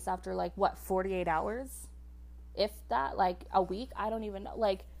cold case after, like, 48 hours? If that, like, a week? I don't even know.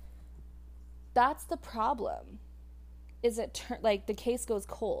 Like, that's the problem. Is like, the case goes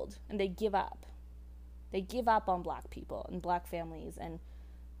cold and they give up. They give up on black people and black families, and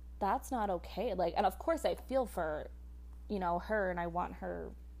that's not okay. Like, and of course I feel for, her, and I want her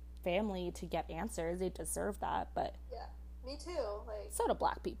family to get answers. They deserve that, but yeah, me too. Like, so do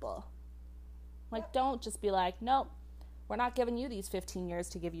black people. Like, don't just be like, nope, we're not giving you these 15 years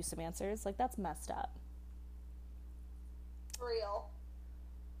to give you some answers. Like, that's messed up. Real.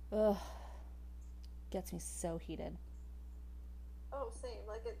 Ugh. Gets me so heated. Oh, same.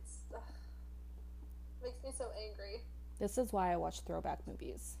 Like, makes me so angry. This is why I watch throwback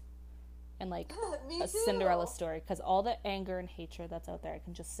movies. and like Me a too. Cinderella story, because all the anger and hatred that's out there, I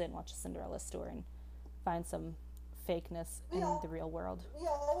can just sit and watch a Cinderella story and find some fakeness in the real world. We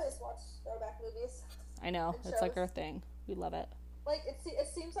always watch throwback movies. I know, and it's like shows. our thing. We love it. Like, it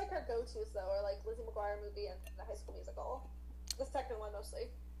seems like our go-tos, though, are, like, Lizzie McGuire movie and the High School Musical. The second one, mostly.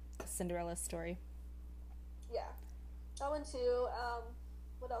 Cinderella story. Yeah. That one, too.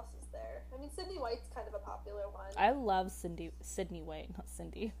 What else is there? I mean, Sydney White's kind of a popular one. I love Sydney White, not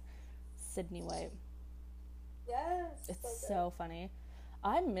Cindy. Sydney White. Yes. It's so funny.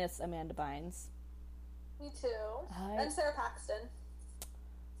 I miss Amanda Bynes. Me too. And Sarah Paxton.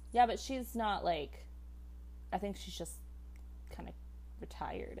 Yeah, but she's not, like... I think she's just kind of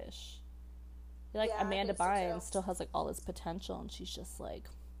retired-ish. Like, Yeah, Amanda I think so, Bynes too. still has, like, all this potential, and she's just, like...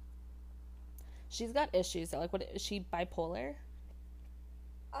 She's got issues, though. Like, what is she, bipolar?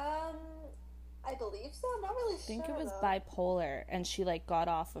 I believe so. I'm not really sure. I think it was though. bipolar, and she, like, got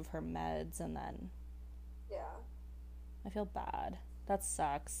off of her meds, and then... Yeah. I feel bad. That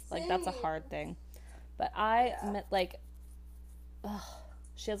sucks. Like, that's a Same. hard thing. But I meant, like... Ugh,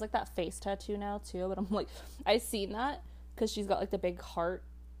 she has, like, that face tattoo now, too, but I'm like... I seen that, because she's got, like, the big heart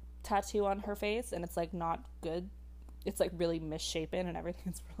tattoo on her face, and it's, like, not good. It's, like, really misshapen, and everything.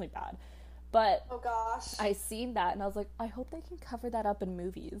 It's really bad. But... Oh, gosh. I seen that, and I was like, I hope they can cover that up in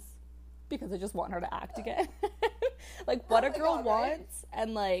movies. Because I just want her to act again. Like, what a girl God, right? wants,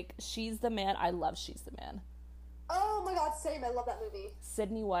 and, like, She's the Man. I love She's the Man. Oh my god, same. I love that movie.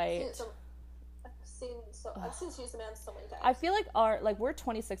 Sydney White. I've seen She's the Man so many times. I feel like we're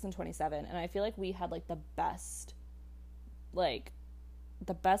 26 and 27, and I feel like we had, like, the best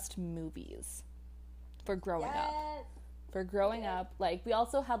movies for growing up. For growing up, like, we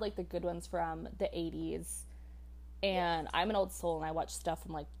also had, like, the good ones from the 80s, and I'm an old soul, and I watch stuff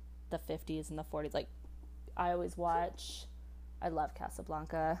from, like, the 50s and the 40s. Like, I always watch, I love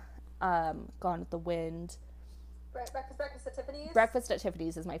Casablanca, Gone with the Wind. Breakfast at Tiffany's? Breakfast at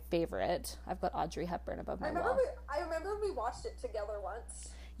Tiffany's is my favorite. I've got Audrey Hepburn above my wall. I remember we watched it together once.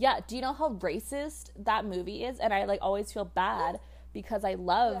 Yeah, do you know how racist that movie is? And I, like, always feel bad because I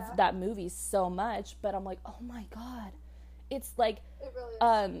love that movie so much, but I'm like, oh my god. It's like, It really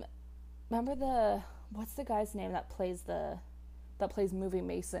is. remember what's the guy's name that plays Movie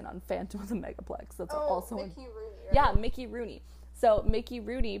Mason on Phantom of the Megaplex? That's also Mickey Rooney. Right? Yeah, Mickey Rooney. So Mickey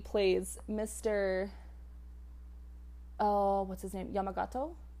Rooney plays Mr. Oh, what's his name?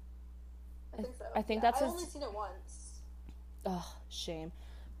 Yamagato? I think so. I think that's I've his... only seen it once. Oh, shame.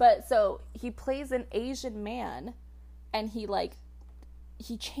 But so he plays an Asian man, and he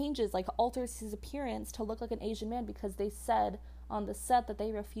changes, like, alters his appearance to look like an Asian man because they said on the set that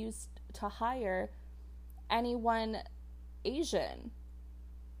they refused to hire anyone Asian.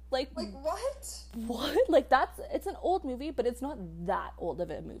 Like what? What? Like, it's an old movie, but it's not that old of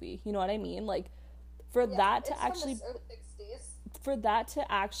a movie. You know what I mean? Like, for that to actually... From the early 60s. For that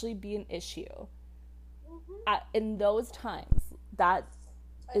to actually be an issue in those times, that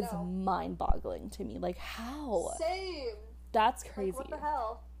is mind-boggling to me. Like, how? Same. That's crazy. Like, what the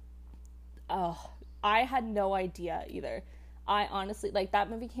hell? Oh, I had no idea either. I honestly, like, that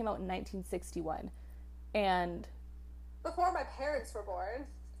movie came out in 1961, and... Before my parents were born.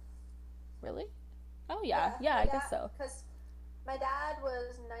 Really? Oh, yeah, I guess so. Because my dad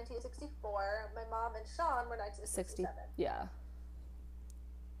was 1964, my mom and Sean were 1967. Yeah.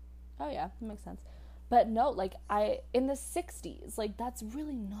 Oh, yeah, that makes sense. But no, like, in the 60s, like, that's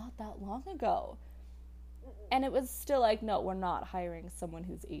really not that long ago. Mm-mm. And it was still like, no, we're not hiring someone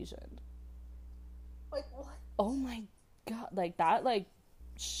who's Asian. Like, what? Oh my god, like, that, like,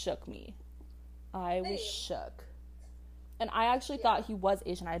 shook me. I was shook. And I actually thought he was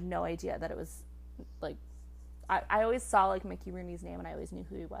Asian. I had no idea that it was, like, I always saw, like, Mickey Rooney's name, and I always knew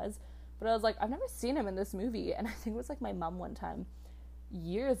who he was. But I was like, I've never seen him in this movie. And I think it was, like, my mom one time,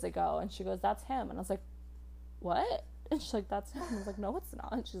 years ago, and she goes, that's him. And I was like, what? And she's like, that's him. And I was like, no, it's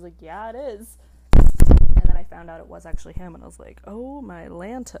not. And she's like, yeah, it is. And then I found out it was actually him, and I was like, oh my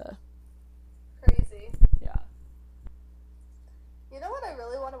Lanta. Crazy. Yeah. You know what I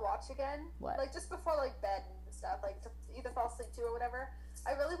really want to watch again? What? Like, just before, like, bed and stuff, like, to either fall asleep to or whatever.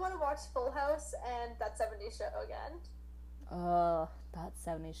 I really want to watch Full House and That 70s Show again. That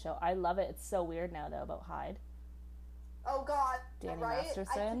 70s Show. I love it. It's so weird now, though, about Hyde. Oh, God. Danny right?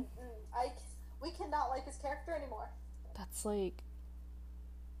 Masterson. We cannot like his character anymore. That's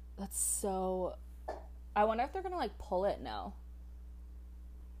so... I wonder if they're gonna, like, pull it now.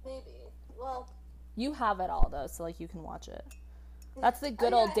 Maybe. Well... You have it all, though, so, like, you can watch it. That's the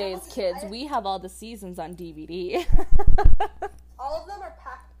good old days, kids. We have all the seasons on DVD. All of them are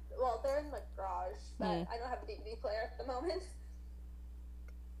packed. Well, they're in the garage, but I don't have a DVD player at the moment.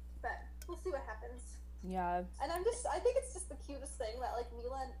 But we'll see what happens. Yeah. And I think it's just the cutest thing that, like,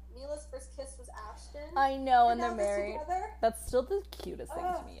 Mila's first kiss was Ashton. I know, and now they're married. Together. That's still the cutest thing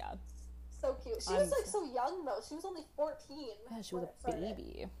to me, yeah. So cute. She was, like, so young, though. She was only 14. Yeah, she was a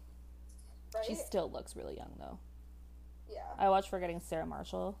baby. Right? She still looks really young, though. Yeah. I watched Forgetting Sarah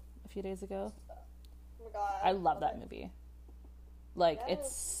Marshall a few days ago. Oh my god. I love that movie. Like,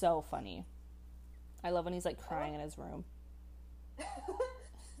 it's so funny. I love when he's, like, crying in his room.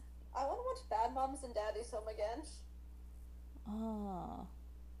 I want to watch Bad Moms and Daddy's Home again. Oh.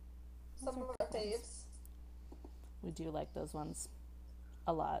 Some of our faves. We do like those ones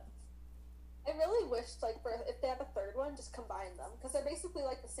a lot. I really wished, like, if they have a third one, just combine them. Because they're basically,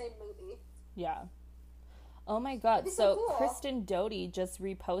 like, the same movie. Yeah. Oh my god. So cool. Kristen Doty just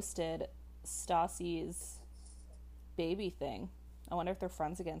reposted Stassi's baby thing. I wonder if they're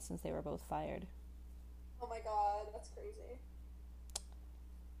friends again since they were both fired. Oh my god, that's crazy.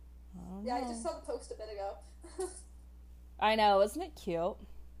 I just saw the post a bit ago. I know, isn't it cute?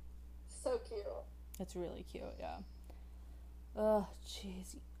 So cute. It's really cute, yeah. Ugh,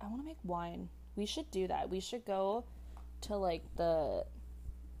 jeez. I want to make wine. We should do that. We should go to, like, the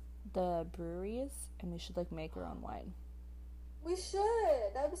breweries, and we should, like, make our own wine. We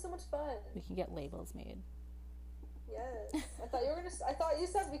should. That would be so much fun. We can get labels made. Yes. I thought you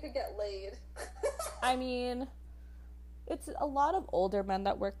said we could get laid. I mean, it's a lot of older men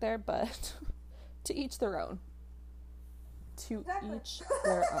that work there, but to each their own. To each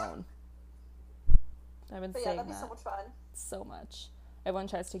their own. I've been saying that'd be that so much fun. so much. Everyone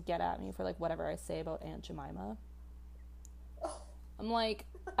tries to get at me for, like, whatever I say about Aunt Jemima. I'm like,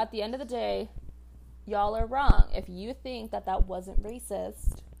 at the end of the day, y'all are wrong. If you think that wasn't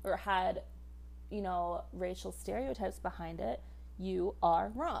racist or had, you know, racial stereotypes behind it, you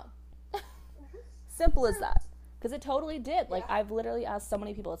are wrong. Simple as that. Because it totally did. Like, I've literally asked so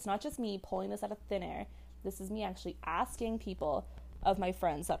many people. It's not just me pulling this out of thin air. This is me actually asking people of my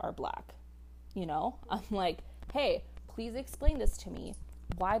friends that are black. You know? I'm like, hey, please explain this to me.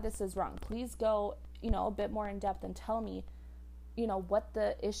 Why this is wrong. Please go, you know, a bit more in depth and tell me, you know, what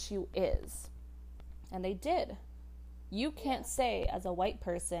the issue is. And they did. You can't say as a white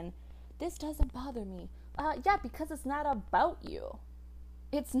person, this doesn't bother me. Yeah, because it's not about you.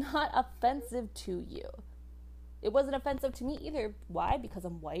 It's not offensive to you. It wasn't offensive to me either. Why? Because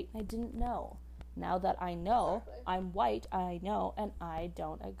I'm white and I didn't know. Now that I know, I'm white, I know, and I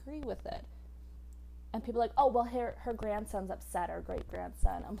don't agree with it. And people are like, oh, well, her grandson's upset, or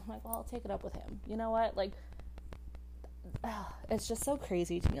great-grandson. I'm like, well, I'll take it up with him. You know what? Like, it's just so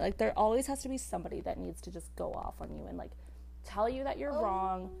crazy to me. Like, there always has to be somebody that needs to just go off on you and, like, tell you that you're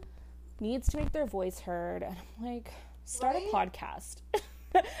wrong, needs to make their voice heard. And I'm like, start a podcast.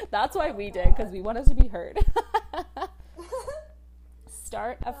 That's why we did, because we wanted to be heard.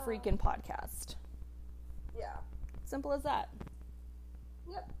 Start a freaking podcast. Yeah. Simple as that.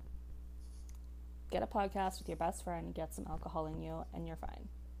 Yep. Get a podcast with your best friend, get some alcohol in you, and you're fine.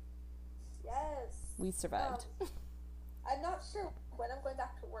 Yes. We survived. I'm not sure when I'm going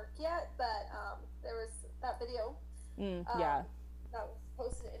back to work yet, but there was that video yeah. that was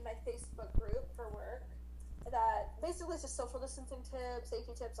posted in my Facebook group for work that basically is just social distancing tips,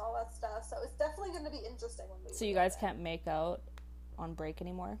 safety tips, all that stuff. So it's definitely going to be interesting when we. So you guys can't make out on break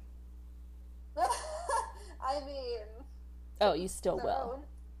anymore? I mean. Oh, you still will. Own.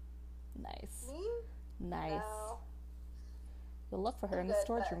 Nice. Me? Nice. No. You'll look for her in the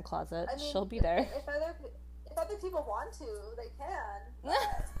storage room closet. I mean, she'll be there. If other people want to, they can.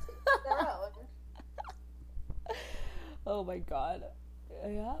 Their own. Oh my god.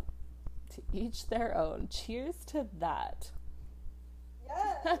 Yeah. To each their own. Cheers to that.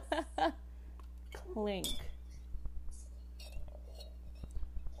 Yes. Clink.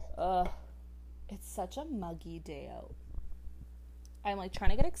 It's such a muggy day out. I'm like trying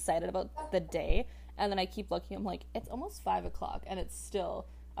to get excited about the day, and then I keep looking. I'm like, it's almost 5 o'clock, and it's still.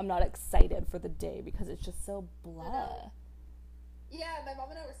 I'm not excited for the day because it's just so blah. Yeah, my mom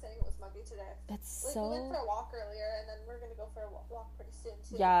and I were saying it was muggy today. It's like, so. We went for a walk earlier, and then we're gonna go for a walk pretty soon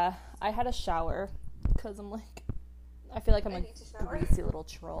too. Yeah, I had a shower because I'm like, I feel like I'm a greasy little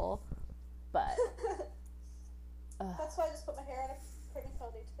troll, but. That's why I just put my hair in a pretty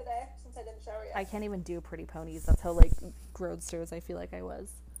pony today since I didn't shower yet. I can't even do pretty ponies. That's how like Roadsters I feel like I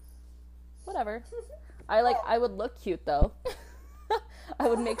was. Whatever. I would look cute though. I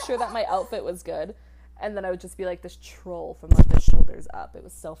would make sure that my outfit was good, and then I would just be like this troll from like the shoulders up. It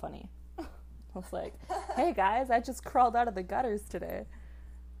was so funny. I was like, hey guys, I just crawled out of the gutters today.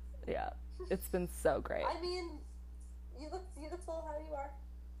 Yeah, it's been so great. I mean, you look beautiful how you are.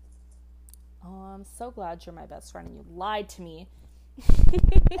 Oh, I'm so glad you're my best friend and you lied to me.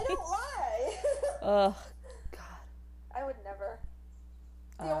 I don't lie. Ugh, God. I would never.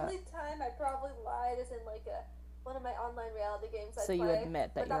 The only time I probably lied is in like one of my online reality games I so play. You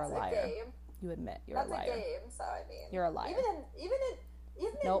admit that but you're a liar. That's a game. You admit you're That's a liar. That's a game, so I mean. You're a liar. Even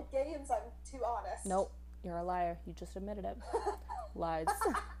Nope. in games, I'm too honest. Nope. You're a liar. You just admitted it. Lies.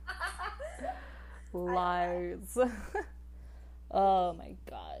 Lies. Oh my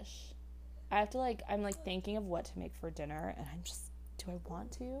gosh. I have to I'm thinking of what to make for dinner, and I'm just, do I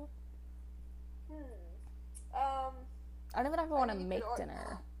want to? I don't even know if I want to make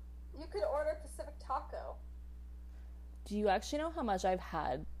dinner. You could order Pacific Taco. Do you actually know how much I've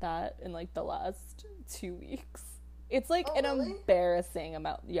had that in the last 2 weeks? It's an really? embarrassing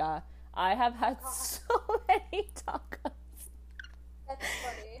amount. Yeah. I have had so many tacos. That's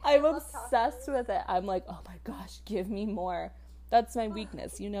funny. I'm obsessed with it. I'm like, oh my gosh, give me more. That's my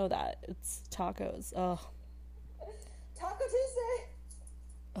weakness. You know that. It's tacos. Oh. Taco Tuesday.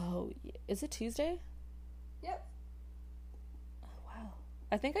 Oh, is it Tuesday? Yep. Oh, wow.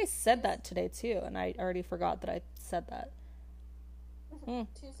 I think I said that today too, and I already forgot that I said that.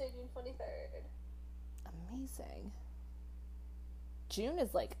 Tuesday, June 23rd. Amazing. June is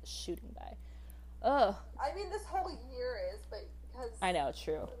shooting by. Ugh. I mean, this whole year is, but because I know,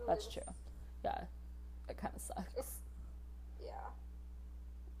 true. That's true. Yeah. It kind of sucks. Yeah.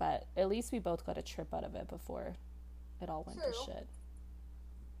 But at least we both got a trip out of it before it all went to shit.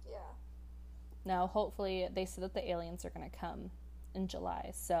 Yeah. Now, hopefully, they said that the aliens are going to come in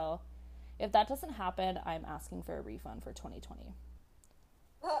July. So, if that doesn't happen, I'm asking for a refund for 2020.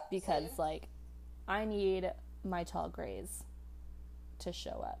 Because, I need my tall grays to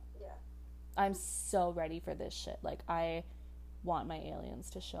show up. Yeah. I'm so ready for this shit. I want my aliens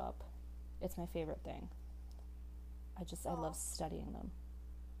to show up. It's my favorite thing. I love studying them.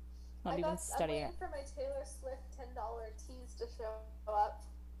 I'm waiting for my Taylor Swift $10 tees to show up.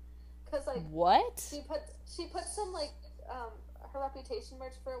 Cause what? She put some her Reputation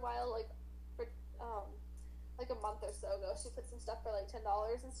merch for a while, for a month or so ago. She put some stuff for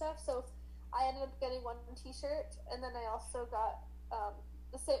 $10 and stuff. So I ended up getting one T-shirt, and then I also got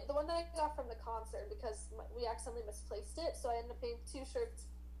the one that I got from the concert because we accidentally misplaced it. So I ended up paying 2 shirts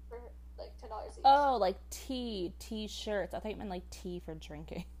for $10 each. Oh, tea-shirts. I thought you meant tea for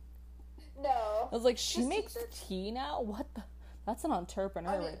drinking. No. I was she makes t-shirts. Tea now? What the? That's an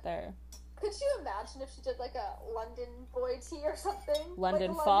entrepreneur right there. Could you imagine if she did a London Boy tea or something?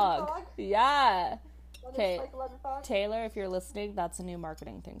 London Fog. Yeah. Okay, London Fog? Taylor, if you're listening, that's a new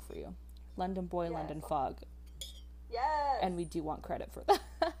marketing thing for you. London Boy, yes. London Fog. Yes. And we do want credit for that.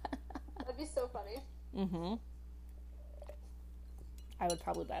 That'd be so funny. Mm-hmm. I would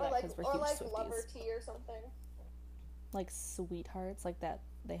probably buy that because we're huge Swifties. Or lover tea or something. Sweethearts, that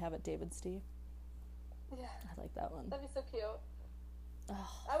they have at David's Tea. Yeah. I like that one. That'd be so cute. Oh.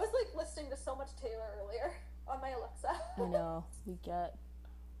 I was listening to so much Taylor earlier on my Alexa. I know. We get...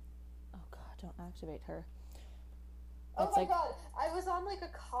 Oh god, don't activate her. Oh my god, I was on a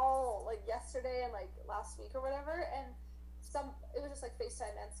call yesterday and last week or whatever, and it was just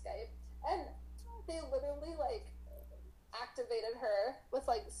FaceTime and Skype, and they literally activated her with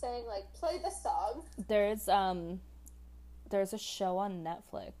saying play this song. There's a show on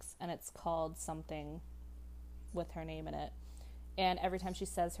Netflix, and it's called something with her name in it. And every time she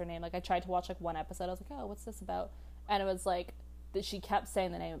says her name, I tried to watch one episode, I was oh, what's this about? And it was that she kept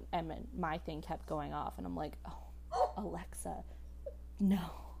saying the name, and my thing kept going off, and I'm oh, Alexa, no.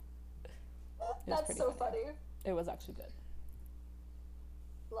 That's so funny. It was actually good.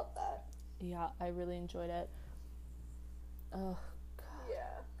 Love that. Yeah, I really enjoyed it. Oh, God.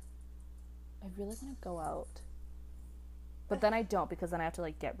 Yeah. I really want to go out. But then I don't, because then I have to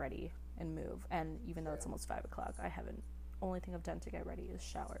get ready and move. And even though it's almost 5 o'clock, only thing I've done to get ready is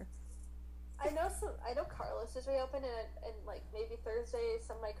shower. I know Carlos is reopened, and maybe Thursday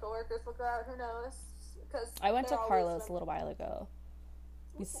some of my coworkers will go out. Who knows? Because I went to Carlos a little while ago.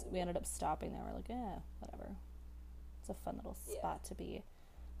 We ended up stopping there. We're whatever. It's a fun little spot to be.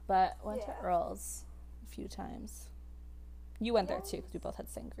 But went to Earl's a few times. You went there too, because we both had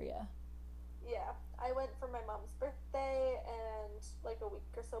sangria. Yeah, I went for my mom's birthday and a week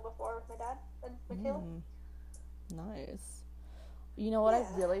or so before with my dad and Michaela. Nice. You know what I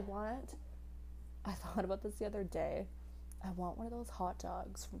really want? I thought about this the other day. I want one of those hot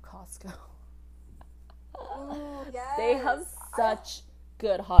dogs from Costco. Ooh, yes. They have such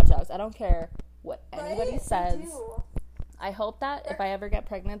good hot dogs. I don't care what anybody says. I hope that if I ever get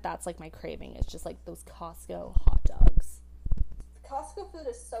pregnant, that's my craving. It's just those Costco hot dogs. Costco food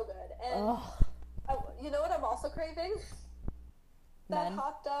is so good. And you know what I'm also craving? men.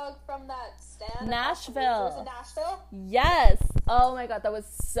 hot dog from that stand. Nashville. Was it Nashville? Yes. Oh my god, that was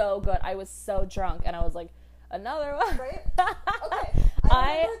so good. I was so drunk, and I was like, another one. Right? Okay.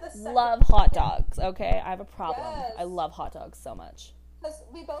 I love hot dogs. Okay, I have a problem. Yes. I love hot dogs so much. Because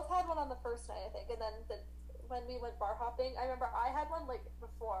we both had one on the first night, I think, and then when we went bar hopping, I remember I had one like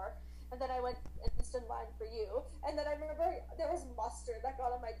before, and then I went and stood in line for you, and then I remember there was mustard that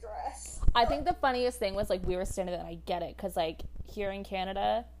got on my dress. I think the funniest thing was like we were standing there, and I get it because like here in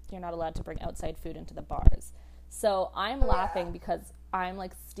Canada, you're not allowed to bring outside food into the bars. So I'm laughing because I'm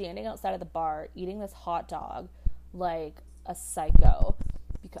like standing outside of the bar eating this hot dog like a psycho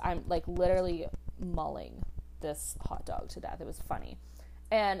because I'm like literally mulling this hot dog to death. It was funny.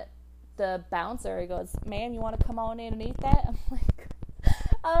 And the bouncer, he goes, "Ma'am, you want to come on in and eat that?" I'm like,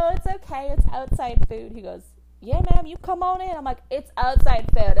 "Oh, it's okay. It's outside food." He goes, "Yeah, ma'am, you come on in." I'm like, "It's outside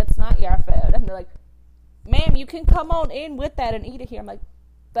food. It's not your food." And they're like, "Ma'am, you can come on in with that and eat it here." I'm like,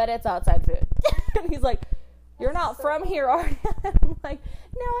 "But it's outside food." And he's like, "You're not so from here, are you?" I'm like,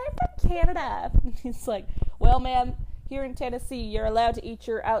 "No, I'm from Canada." And he's like, "Well, ma'am, here in Tennessee, you're allowed to eat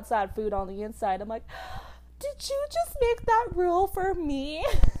your outside food on the inside." I'm like, "Did you just make that rule for me?"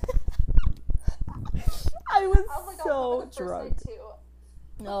 I was so drunk.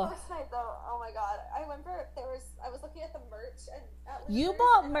 The first night though, oh my god, I remember I was looking at the merch and you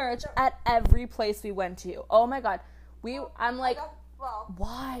bought merch at every place we went to. Oh my god, I'm like,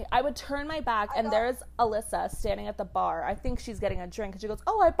 why? I would turn my back and there's Alyssa standing at the bar. I think she's getting a drink and she goes,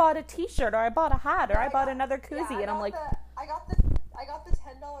 "Oh, I bought a t-shirt or I bought a hat or I bought another koozie." And I'm like, I got the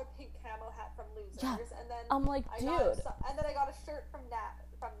 $10 pink camo hat from Losers, and then I'm like, dude. And then I got a shirt from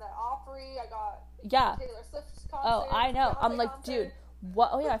the Opry. I got Taylor Swift's concert. Oh, I know. I'm like, concert. Dude, what?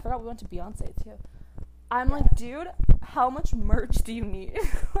 Oh yeah, I forgot we went to Beyonce too. I'm like, dude, how much merch do you need?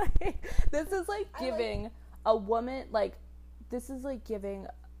 Like, this is like giving a woman like, this is like giving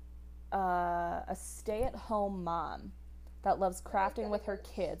a stay-at-home mom that loves crafting with her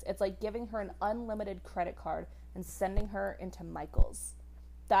kids. It's like giving her an unlimited credit card and sending her into Michael's.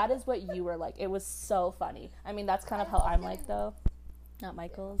 That is what you were like. It was so funny. I mean, that's kind of how I'm like, though. Not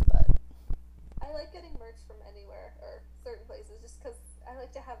Michael's, but... I like getting merch from anywhere, or certain places, just because I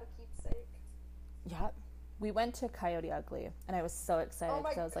like to have a keepsake. Yeah. We went to Coyote Ugly, and I was so excited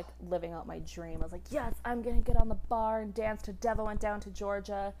because I was, like, living out my dream. I was like, yes, I'm going to get on the bar and dance to Devil Went Down to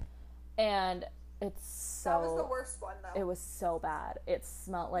Georgia. And it's so... That was the worst one, though. It was so bad. It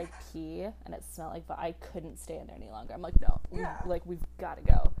smelled like pee, and it smelled like... I couldn't stay in there any longer. I'm like, no. We've got to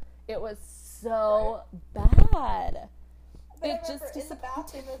go. It was so bad. But it just in the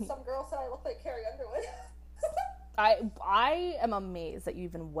bathroom, some girl said I looked like Carrie Underwood. I am amazed that you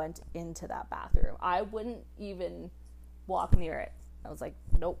even went into that bathroom. I wouldn't even walk near it. I was like,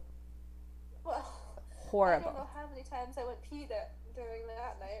 nope. Well, horrible. I don't know how many times I went pee there during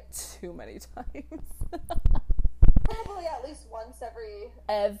that night. Too many times. Probably at least once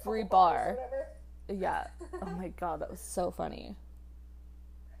every bar. Or whatever. Yeah. Oh my god, that was so funny.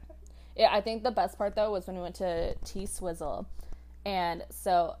 Yeah, I think the best part though was when we went to T-Swizzle. And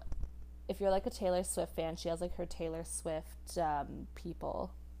so if you're like a Taylor Swift fan, she has like her Taylor Swift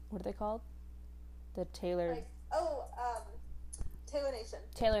people. What are they called? The Taylor... Taylor Nation.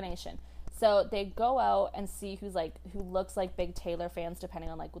 Taylor Nation. So they go out and see who looks like big Taylor fans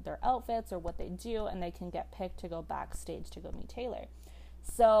depending on like their outfits or what they do, and they can get picked to go backstage to go meet Taylor.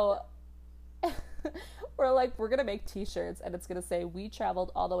 So we're like, we're gonna make t-shirts and it's gonna say we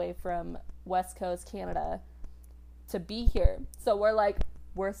traveled all the way from West Coast Canada to be here. So we're like,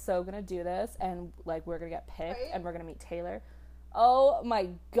 we're so gonna do this and like we're gonna get picked and we're gonna meet Taylor. Oh my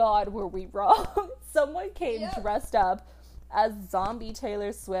god, were we wrong? Someone came dressed up as zombie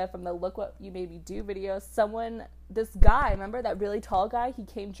Taylor Swift from the Look What You Made Me Do video. This guy, remember that really tall guy? He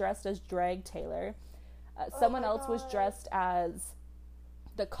came dressed as drag Taylor. Someone else was dressed as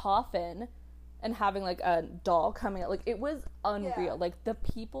the Coffin and having like a doll coming out. Like, it was unreal. Like, the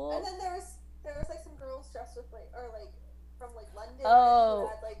people... And then there was like some girls dressed with like, or like from like London who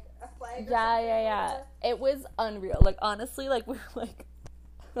had like a flag or something. It was unreal. Like, honestly, like, we were like,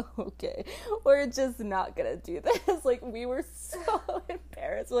 okay, we're just not gonna do this. Like, we were so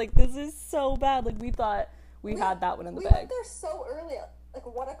embarrassed. Like, this is so bad. Like, we thought we had that one in the bag. We went there so early, like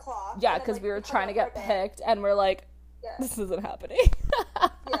 1 o'clock. Yeah, because we were trying to get picked, and we're like, this isn't happening. Yeah,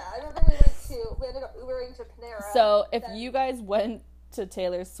 I remember we ended up Ubering to Panera. So, if you guys went to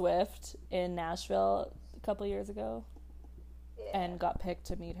Taylor Swift in Nashville a couple years ago and got picked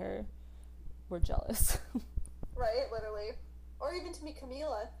to meet her, we're jealous. Right, literally. Or even to meet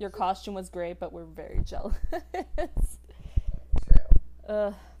Camila. Your costume was great, but we're very jealous.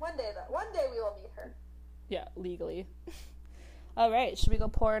 True. One day we will meet her. Yeah, legally. All right, should we go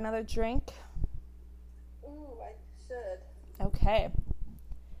pour another drink? Ooh, I should. Okay.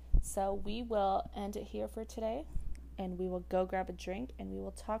 So we will end it here for today, and we will go grab a drink, and we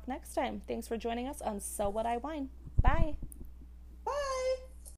will talk next time. Thanks for joining us on So What I Wine. Bye.